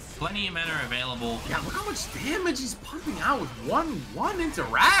 Plenty of mana available. Yeah, look how much damage he's pumping out with one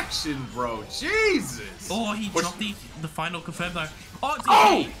interaction, bro. Jesus. Oh, he dropped the final confirm though. Oh, DP.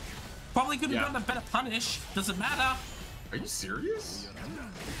 Oh! Probably could have done a better punish. Doesn't matter. Are you serious?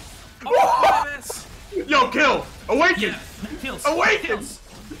 Oh, yes. Yo, kill! Awaken! Yeah, that kills. Awaken! Kills.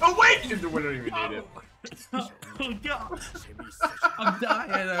 Awaken! We don't even need it. Oh god. I'm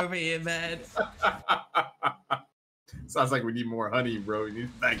dying over here, man. Sounds like we need more honey, bro. We need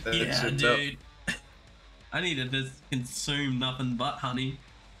to back that Yeah, shit dude. I need to just consume nothing but honey.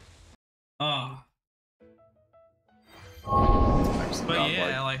 Oh. But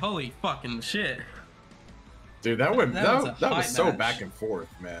yeah, like holy fucking shit. Dude, that was so match. back and forth,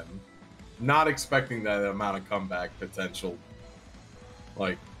 man. Not expecting that amount of comeback potential.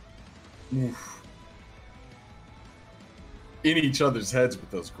 Like, oof. In each other's heads with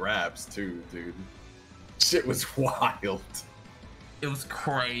those grabs too, dude. Shit was wild. It was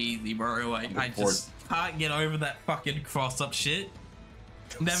crazy, bro. Like, I just can't get over that fucking cross-up shit.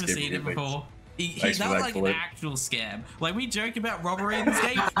 Never seen it before. That was like an actual scam. Like, we joke about robbery in this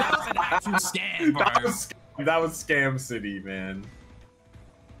game. That was an actual scam, bro. That was Scam City, man.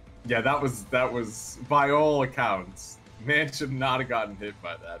 Yeah, that was by all accounts. Man should not have gotten hit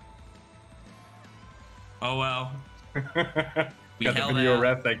by that. Oh well. Got the video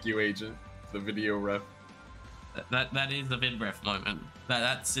ref, thank you, agent. The video ref. That is the vid ref moment.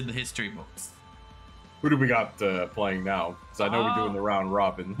 That's in the history books. Who do we got playing now? Because I know we're doing the round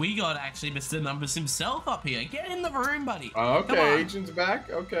robin. We got actually Mr. Numbers himself up here. Get in the room, buddy. Okay, agent's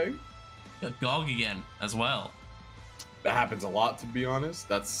back. Okay. Got Gog again as well. That happens a lot, to be honest.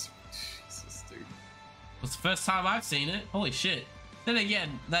 That's Jesus, dude. It's the first time I've seen it. Holy shit. Then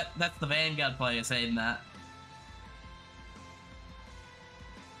again, that's the Vanguard player saying that.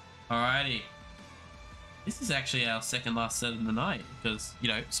 Alrighty. This is actually our second last set of the night because, you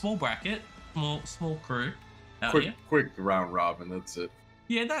know, small bracket, small crew out here. Quick round robin, that's it.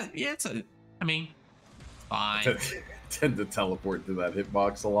 Yeah, it's a I mean, fine. Tend to teleport to that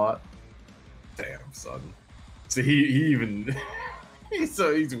hitbox a lot. Damn, son. So he even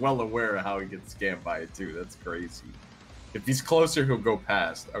he's well aware of how he gets scammed by it too. That's crazy. If he's closer, he'll go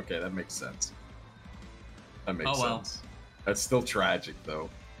past. Okay, that makes sense. That makes sense. That's still tragic, though.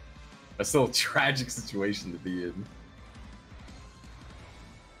 That's still a tragic situation to be in.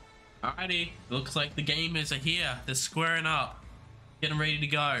 Alrighty, looks like the gamers are here. They're squaring up, getting ready to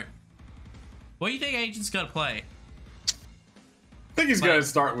go. What do you think Agent's gonna play? I think he's gonna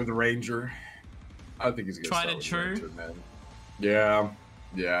start with Ranger. I think he's gonna start with Ranger, man. Yeah,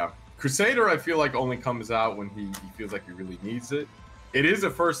 yeah. Crusader, I feel like only comes out when he feels like he really needs it. It is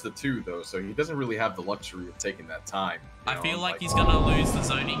a first of 2 though, so he doesn't really have the luxury of taking that time. I feel like he's gonna lose the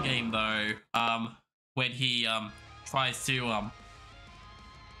zoning game though. When he tries to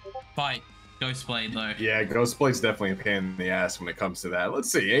fight Ghostblade though. Yeah, Ghostblade's definitely a pain in the ass when it comes to that.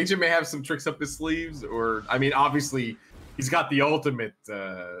 Let's see, Agent may have some tricks up his sleeves, or I mean, obviously he's got the ultimate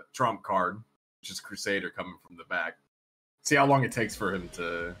trump card, which is Crusader coming from the back. See how long it takes for him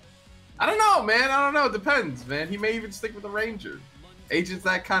to. I don't know, man. I don't know. It depends, man. He may even stick with the Ranger. Agent's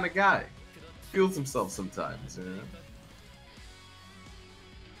that kind of guy. Feels himself sometimes, you know?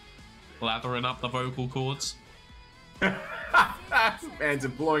 Lathering up the vocal cords. Man's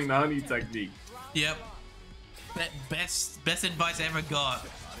employing the honey technique. Yep. Best advice I ever got.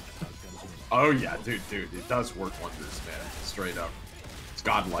 Oh yeah, dude, it does work wonders, man. Straight up. It's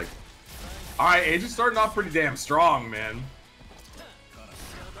godlike. Alright, Agent's starting off pretty damn strong, man.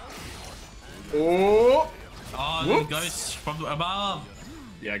 Oh! Oh, the ghost from above.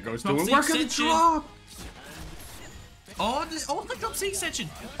 Yeah, Ghost doing work on the drop. Oh, the drop C extension.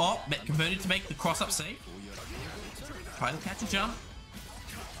 Oh, converted to make the cross up save. Try to catch a jump.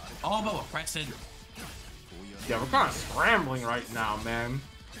 Oh, but we're pressing. Yeah, we're kind of scrambling right now, man.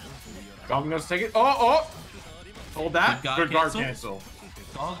 Gogngos take it. Oh! Hold that. Good guard cancel.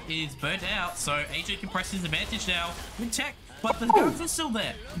 Gog is burnt out, so AJ can press his advantage now with tech, but the ghost is still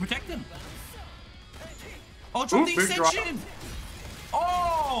there. Protect him. Oh, drop the extension!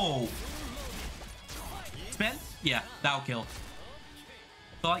 Oh! Spend? Yeah, that'll kill.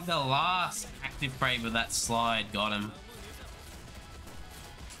 So like the last active frame of that slide got him.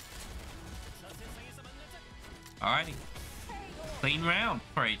 Alrighty. Clean round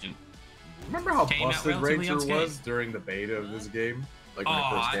for Agent. Remember how busted Ranger was during the beta of this game? Like when it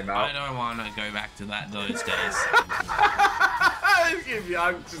first came out? I don't want to go back to those days.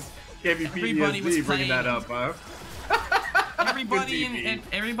 Gave you PTSD bringing that up, huh?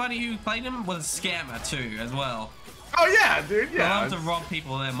 Everybody who played him was a scammer too, as well. Oh yeah, dude, yeah. I love to rob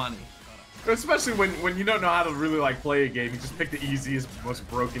people of their money. Especially when you don't know how to really like play a game, you just pick the easiest, most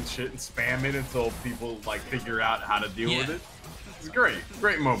broken shit and spam it until people like figure out how to deal with it. It's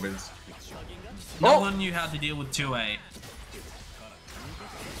great moments. No one knew how to deal with 2A.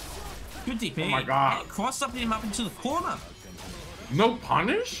 Good DP. Oh my god. Crossed up him up into the corner. No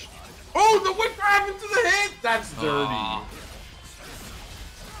punish? Oh, the whip grab into the head! That's dirty.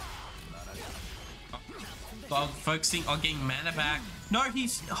 Gog focusing on getting mana back. No,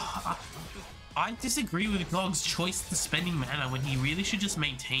 he's... I disagree with Gog's choice to spending mana when he really should just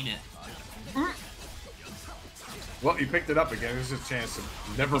maintain it. Well, he picked it up again. There's a chance to...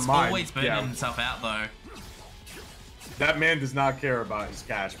 Never He's mind. Always burning himself out, though. That man does not care about his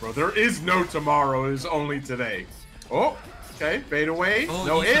cash, bro. There is no tomorrow. It is only today. Oh, okay. Fade away. Oh,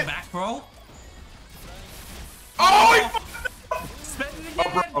 no hit. Back roll. Oh, Spend it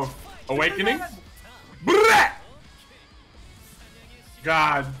again. Oh, bro. Awakening.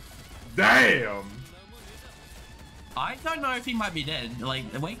 God damn. I don't know if he might be dead. Like,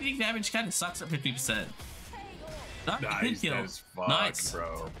 awakening damage kind of sucks at 50%. No, nice, kill. that is fucked, Nice,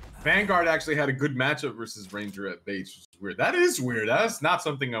 bro. Vanguard actually had a good matchup versus Ranger at base, which is weird. That is weird. That's not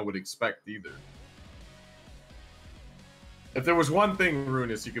something I would expect either. If there was one thing,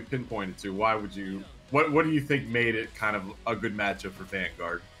 Runaes, you could pinpoint it to, why would you... What do you think made it kind of a good matchup for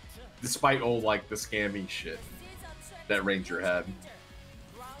Vanguard? Despite all, like, the scammy shit that Ranger had.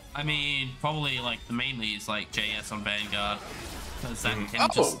 I mean, probably, like, the mainly is, like, JS on Vanguard. Because that can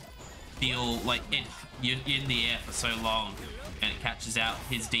just feel like you're in the air for so long, and it catches out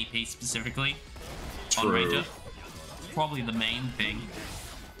his DP specifically on Ranger. Probably the main thing.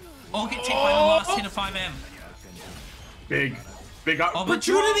 Oh, get checked by the last hit of 5M. Big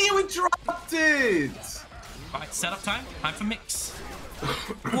opportunity, and we dropped it! Alright, setup time. Time for mix.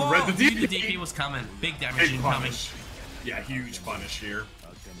 Whoa, Read the DP. The DP was coming. Big damage incoming. Yeah, huge punish here.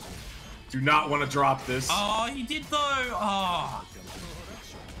 Do not want to drop this. Oh, he did though. Oh.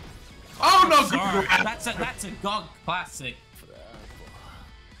 Oh no! Sorry. That's a Gog classic.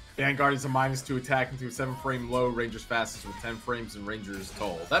 Vanguard is a -2 attack into a 7-frame low. Ranger's fastest with 10 frames and Ranger's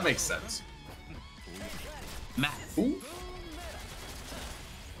tall. That makes sense. Math. Ooh.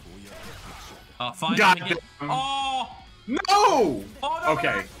 Oh, fine. God. Oh! No! Oh, no,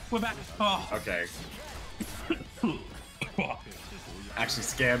 Okay. We're back. Oh. Okay. Actually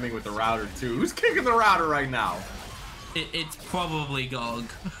scamming with the router too. Who's kicking the router right now? It's probably Gog.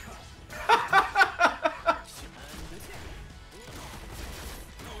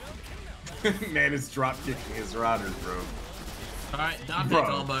 Man is drop kicking his routers, bro. Alright, down that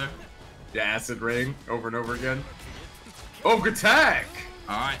combo. Yeah, acid rain over and over again. Oh, good tag!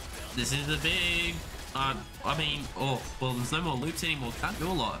 Alright, this is a big... I mean, oh, well, there's no more loops anymore. Can't do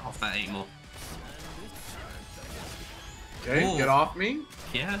a lot off that anymore. Okay, Ooh. get off me.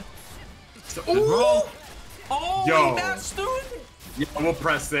 Yeah. So, Roll. Oh, yo. that's dude. Yeah, we'll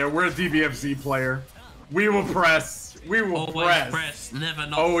press there. We're a DBFZ player. We will press. We will Always press. Never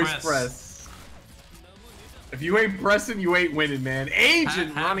not Always press. press. If you ain't pressing, you ain't winning, man.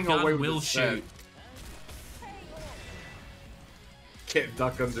 Agent running away with the set. Can't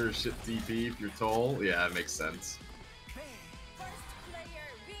duck under a shit DP if you're tall. Yeah, that makes sense.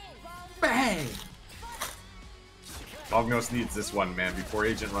 Bang! Gogngos needs this one, man, before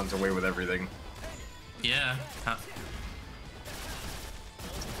Agent runs away with everything. Yeah.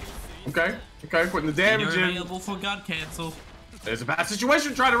 Okay, putting the damage in. Available for gun cancel. There's a bad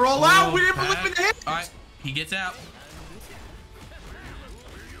situation. Try to roll out. We didn't believe in the hit. Alright, he gets out.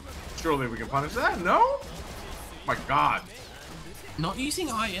 Surely we can punish that. No? Oh my God. Not using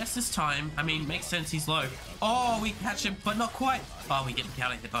IS this time. I mean, makes sense. He's low. Oh, we catch him, but not quite. Oh, we get him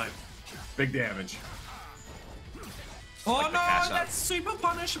counting the boat. Big damage. Oh like no, that's that's super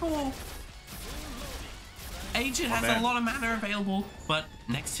punishable. Agent has a lot of mana available, but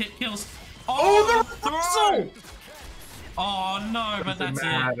next hit kills. Oh, the reversal! Oh no, but that's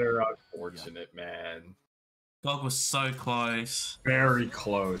it. Unfortunate, man. Gog was so close. Very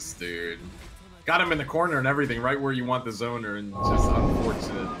close, dude. Got him in the corner and everything, right where you want the zoner, and just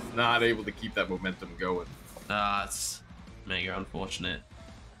unfortunate. Not able to keep that momentum going. That's mega unfortunate.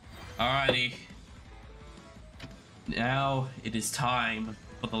 Alrighty. Now it is time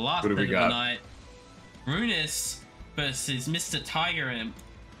for the last bit of the night. Runaes versus Mr. Tiger Imp.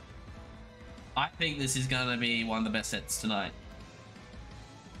 I think this is gonna be one of the best sets tonight.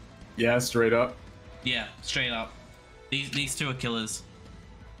 Yeah, straight up. Yeah, straight up. These two are killers.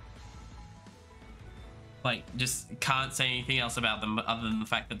 Like, just can't say anything else about them other than the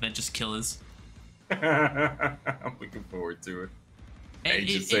fact that they're just killers. I'm looking forward to it. And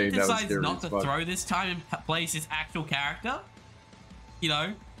if it decides not to throw this time and plays his actual character, you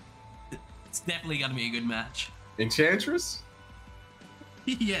know, it's definitely going to be a good match. Enchantress?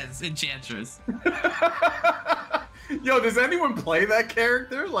 Yes, Enchantress. Yo, does anyone play that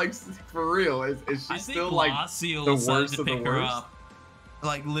character? Like, for real? Is she still like the worst of the worst?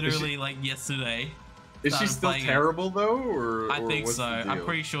 Like, literally, like yesterday. Is she still terrible though, or I think so. I'm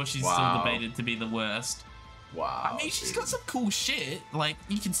pretty sure she's still debated to be the worst. Wow. I mean, she's got some cool shit. Like,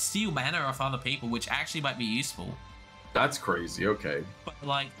 you can steal mana off other people, which actually might be useful. That's crazy. Okay. But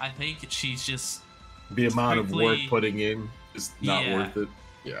like, I think she's just the amount of work putting in is not worth it.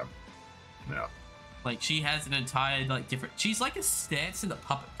 Yeah. Yeah. Like, she has an entire like different. She's like a stance and a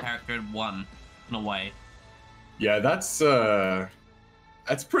puppet character in one, in a way. Yeah, that's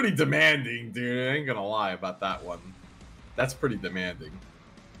pretty demanding, dude. I ain't gonna lie about that one. That's pretty demanding.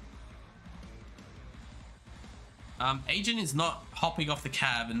 Agent is not hopping off the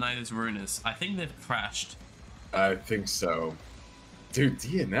cab, and neither is Runaes. I think they've crashed. I think so. Dude,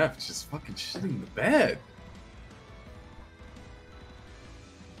 DNF just fucking shitting the bed.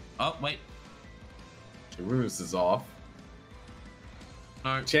 Oh, wait. Runaes is off.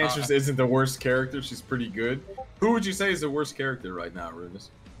 No, Enchantress isn't the worst character. She's pretty good. Who would you say is the worst character right now, Runaes?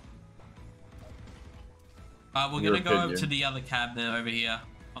 We're gonna go over to the other cab there, over here,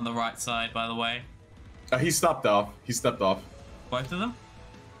 on the right side, by the way. He stopped off. He stepped off. Both of them?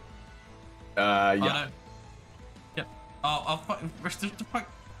 Yeah. Oh, no. Yep. Oh, I'll fucking...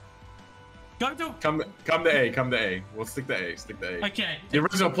 Go to... Come to A. Come to A. We'll stick to A. Stick to A. Okay. The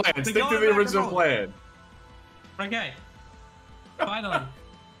original plan. Stick to the original plan. Okay. Finally.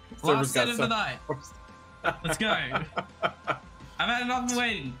 Last set of the night. Let's go. I've had enough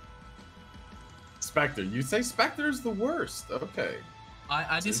waiting. Spectre. You say Spectre is the worst. Okay.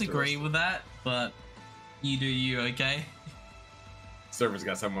 I disagree with that, but you do you, okay? Server's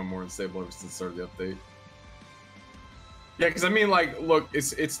got someone more unstable ever since the start of the update. Yeah, because I mean, like, look,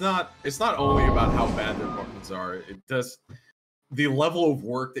 it's not only about how bad their buttons are. It does the level of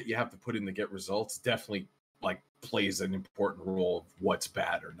work that you have to put in to get results definitely like plays an important role of what's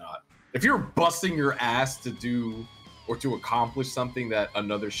bad or not. If you're busting your ass to do or to accomplish something that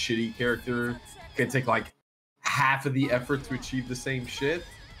another shitty character can take like half of the effort to achieve the same shit,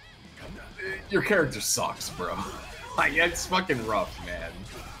 your character sucks, bro. Like, it's fucking rough, man.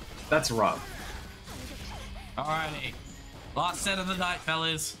 That's rough. Alrighty. Last set of the night,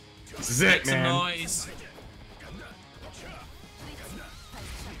 fellas. This is it, Make some man. noise.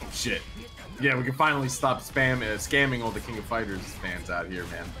 Shit. Yeah, we can finally stop scamming all the King of Fighters fans out here,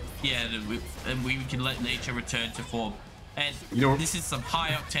 man. Yeah, and we can let nature return to form. And you know, this is some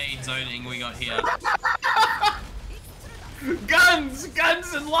high octane zoning we got here. Guns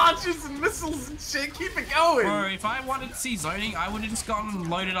and launches and missiles and shit. Keep it going. Bro, if I wanted to see zoning, I would have just gone and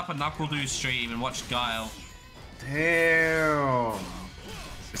loaded up a Knuckle Do stream and watched Guile. Damn.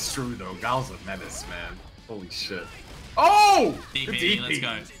 It's true though. Guile's a menace, man. Holy shit. Oh! DP, let's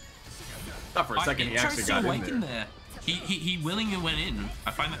go. Thought for a second he actually got in there. He willingly went in.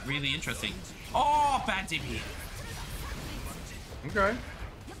 I find that really interesting. Oh, bad DP. Okay.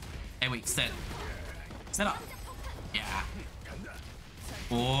 Hey, wait, set up. Yeah.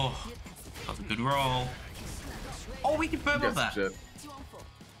 Oh, that was a good roll. Oh, we can burn that.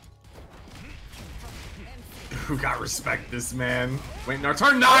 Who got respect this, man? Waiting our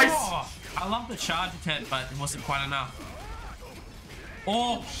turn. Nice! Oh, I love the charge attempt, but it wasn't quite enough.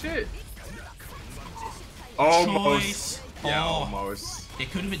 Oh, shit. Almost. Choice. Yeah, oh, almost. It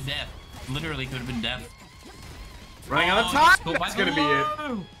could have been death. Literally could have been death. Running out of time. That's gonna be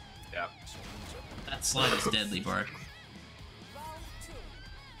it. Yeah. That slide is deadly, bro.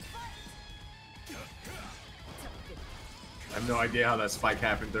 I have no idea how that spike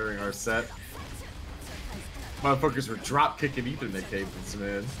happened during our set. Motherfuckers were drop kicking Ethernet cables,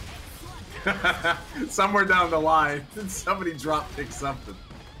 man. Somewhere down the line, somebody drop kicked something.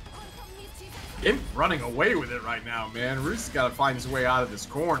 Imp running away with it right now, man. Roos got to find his way out of this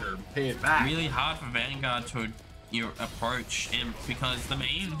corner and pay it back. Really hard for Vanguard to approach Imp because the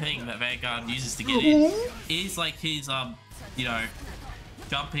main thing that Vanguard uses to get in is like his you know,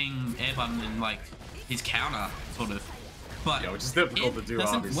 jumping air button and like his counter sort of. But yeah, which is difficult to do.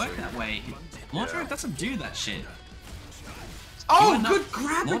 Doesn't obviously work that way. Launcher doesn't do that shit. Oh, good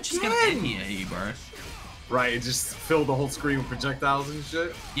grab Launcher's again. gonna end here, bro. Right, it just filled the whole screen with projectiles and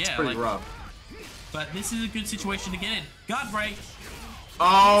shit. Yeah, it's pretty rough. But this is a good situation to get in. Guard break.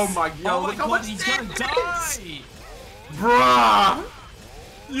 Oh my god! Oh look my how much he's gonna die. Bruh!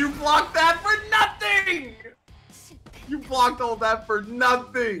 You blocked that for nothing! You blocked all that for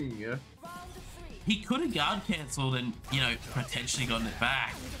nothing! He could have guard cancelled and, you know, potentially gotten it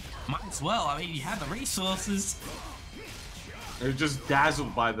back. Might as well. I mean, he had the resources. They're just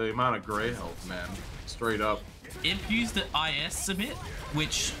dazzled by the amount of gray health, man. Straight up. Imp used the IS a bit,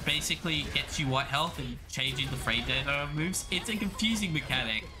 which basically gets you white health and changing the frame data moves. It's a confusing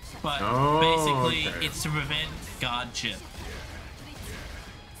mechanic, but basically it's to prevent guard chip.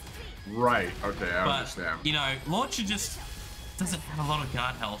 Right, okay, I understand. You know, Launcher just doesn't have a lot of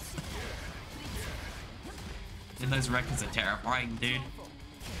guard health. And those records are terrifying, dude.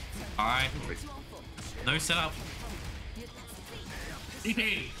 Alright. No setup.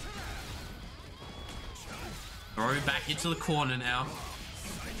 DP. Throw back into the corner now.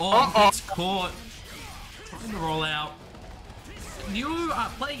 Oh, it's caught. Trying to roll out. You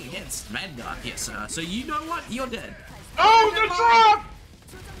are playing against Vanguard, yes, sir. So you know what? You're dead. Oh, the drop!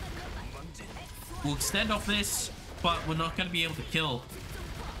 We'll extend off this, but we're not going to be able to kill.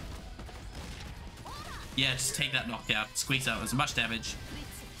 Yeah, just take that knockdown. Squeeze out as much damage.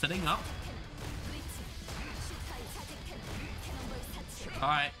 Setting up.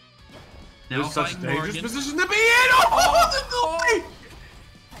 Alright. Now such a dangerous Morrigan. position to be in! Oh, the delay!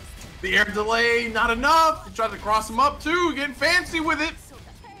 The air delay, not enough. You tried to cross him up too, getting fancy with it.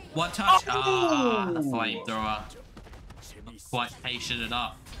 One touch. The flamethrower. Quite patient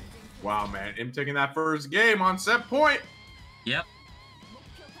enough. Wow, man. Him taking that first game on set point. Yep.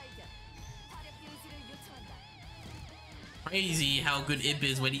 Crazy how good Imp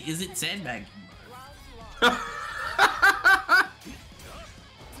is when he isn't sandbagging.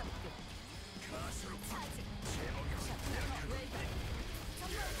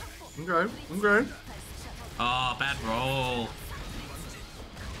 Okay, okay. Oh, bad roll.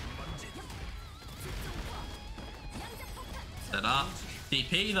 Set up.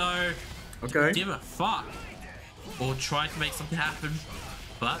 DP though. Okay. Give a fuck. Or try to make something happen.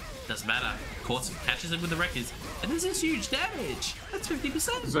 But doesn't matter. Of course, catches him with the records. And this is huge damage. That's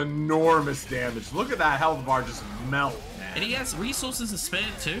 50%. It's enormous damage. Look at that health bar just melt, man. And he has resources to spend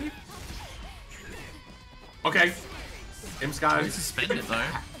too. Okay. Imp's got He's suspended though.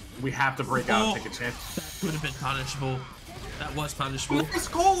 We have to break out and take a chance. That could have been punishable. That was punishable. Nice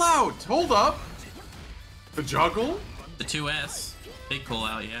call out. Hold up. The juggle. The 2S. Big call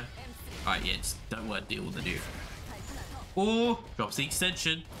out, yeah. Alright, yeah, just don't want to deal with the dude. Oh, drops the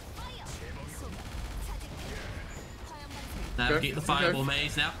extension. Navigate the fireball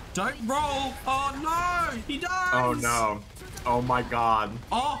maze now. Don't roll! Oh no! He does! Oh no. Oh my god.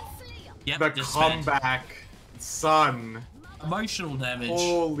 Oh! Yep, the just comeback, son. Emotional damage.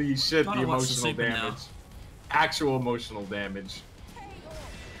 Holy shit, Gotta the watch emotional the damage. now. Actual emotional damage.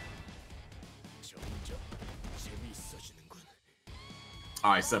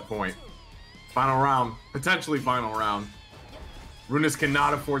 Alright, set point. Final round. Potentially final round. Runaes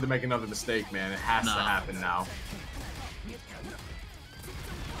cannot afford to make another mistake, man. It has to happen now.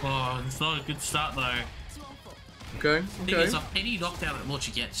 Oh, it's not a good start though. Okay, okay. Is, any knockdown that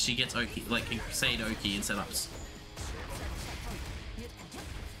Launcher gets, she gets Oki, like insane Oki in setups.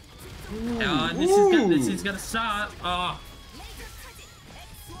 This is gonna start. Oh.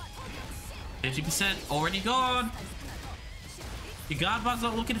 50% already gone. Your guard bar's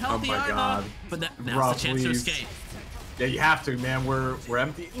not looking healthy either. God. But now's the chance to escape. Yeah, you have to, man. We're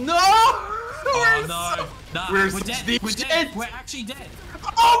empty. No! Oh no! No, we're dead. We're dead. We're actually dead.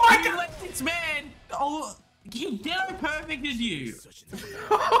 Oh my god! Let this man. Oh, he demo perfected you.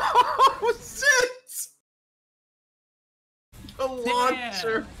 Oh shit! The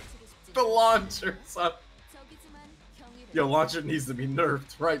launcher. The launcher, son. Yo, launcher needs to be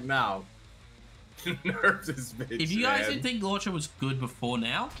nerfed right now. Nerf this bitch. If you guys didn't think launcher was good before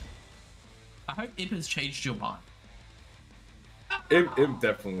now, I hope Imp has changed your mind. Imp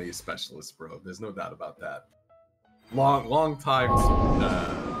definitely a specialist, bro. There's no doubt about that. Long time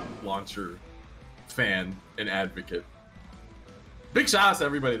launcher fan and advocate. Big shout out to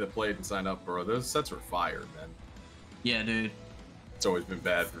everybody that played and signed up, bro. Those sets were fire, man. Yeah, dude. It's always been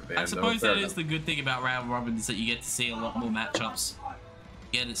bad for fans. I suppose that is the good thing about round robins, that you get to see a lot more matchups.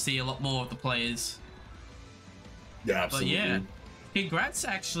 You get to see a lot more of the players. Yeah, absolutely. But yeah, congrats.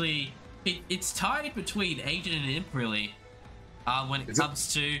 Actually, it's tied between Agent and Imp, really. When it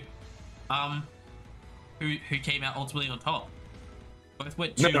comes to who came out ultimately on top. Both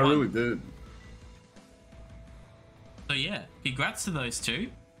went 2-1. No, I really did. So yeah, congrats to those two.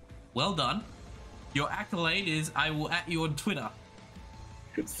 Well done. Your accolade is I will at you on Twitter.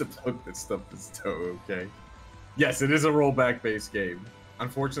 It's the plug that stuff is toe, okay? Yes, it is a rollback based game.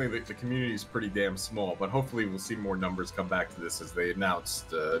 Unfortunately, the community is pretty damn small, but hopefully we'll see more numbers come back to this as they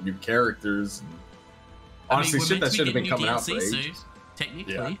announced new characters. And honestly, shit that should have been coming out for ages.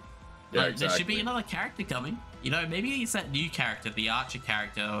 Technically. Yeah, like, exactly. There should be another character coming. You know, maybe it's that new character, the Archer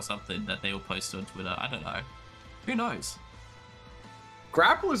character or something that they will post on Twitter. I don't know. Who knows?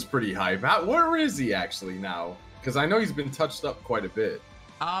 Grapple is pretty hype. Where is he actually now? Because I know he's been touched up quite a bit.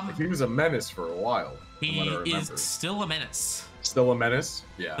 Like, he was a menace for a while. He is still a menace. Still a menace?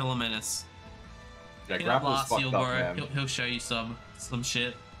 Yeah. Still a menace. Yeah, Grapple is fucked up, man. He'll show you some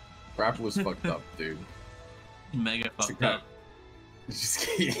shit. Grapple is fucked up, dude. Mega fucked up.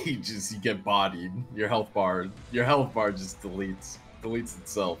 You get bodied. Your health bar just deletes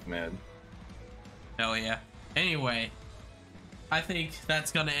itself, man. Hell yeah. Anyway, I think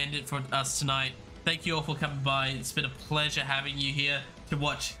that's gonna end it for us tonight. Thank you all for coming by. It's been a pleasure having you here to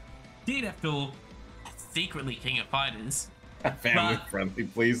watch DNF Duel, secretly King of Fighters. Family friendly,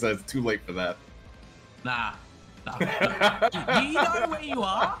 please. It's too late for that. Nah. You know where you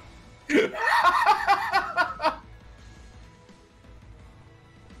are?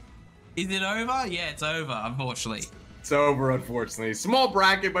 Is it over? Yeah, it's over, unfortunately. It's over, unfortunately. Small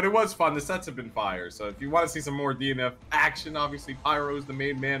bracket, but it was fun. The sets have been fire. So if you want to see some more DNF action, obviously Pyro's the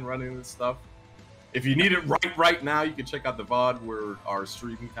main man running this stuff. If you need it right now, you can check out the VOD where our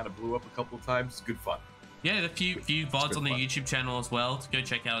stream kind of blew up a couple of times. It's good fun. Yeah, a few VODs on the YouTube channel as well to go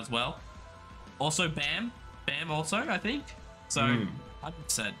check out as well. Also Bam also, I think. So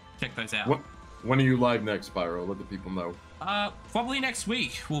 100% check those out. When are you live next, Pyro? Let the people know. Probably next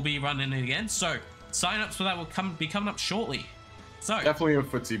week we'll be running it again. So sign-ups for that will be coming up shortly. So definitely a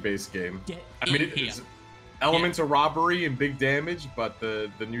footsie-based game. I mean, it's elements of robbery and big damage, but the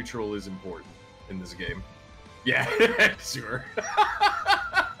neutral is important in this game. Yeah, sure.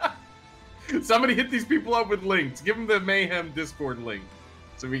 Somebody hit these people up with links. Give them the Mayhem Discord link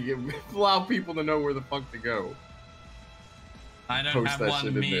so we can allow people to know where the fuck to go. I don't have one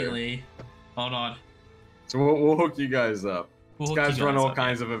immediately. Hold on. So we'll hook you guys up. These guys run all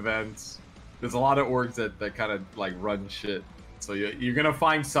kinds of events. There's a lot of orgs that kind of like run shit. So you're gonna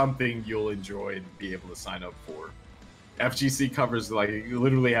find something you'll enjoy and be able to sign up for. FGC covers, like, you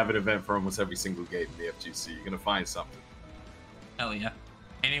literally have an event for almost every single game in the FGC. You're gonna find something. Hell yeah.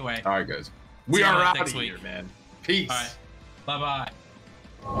 Anyway. All right, guys. We are out of here, man. Peace. All right. Bye-bye.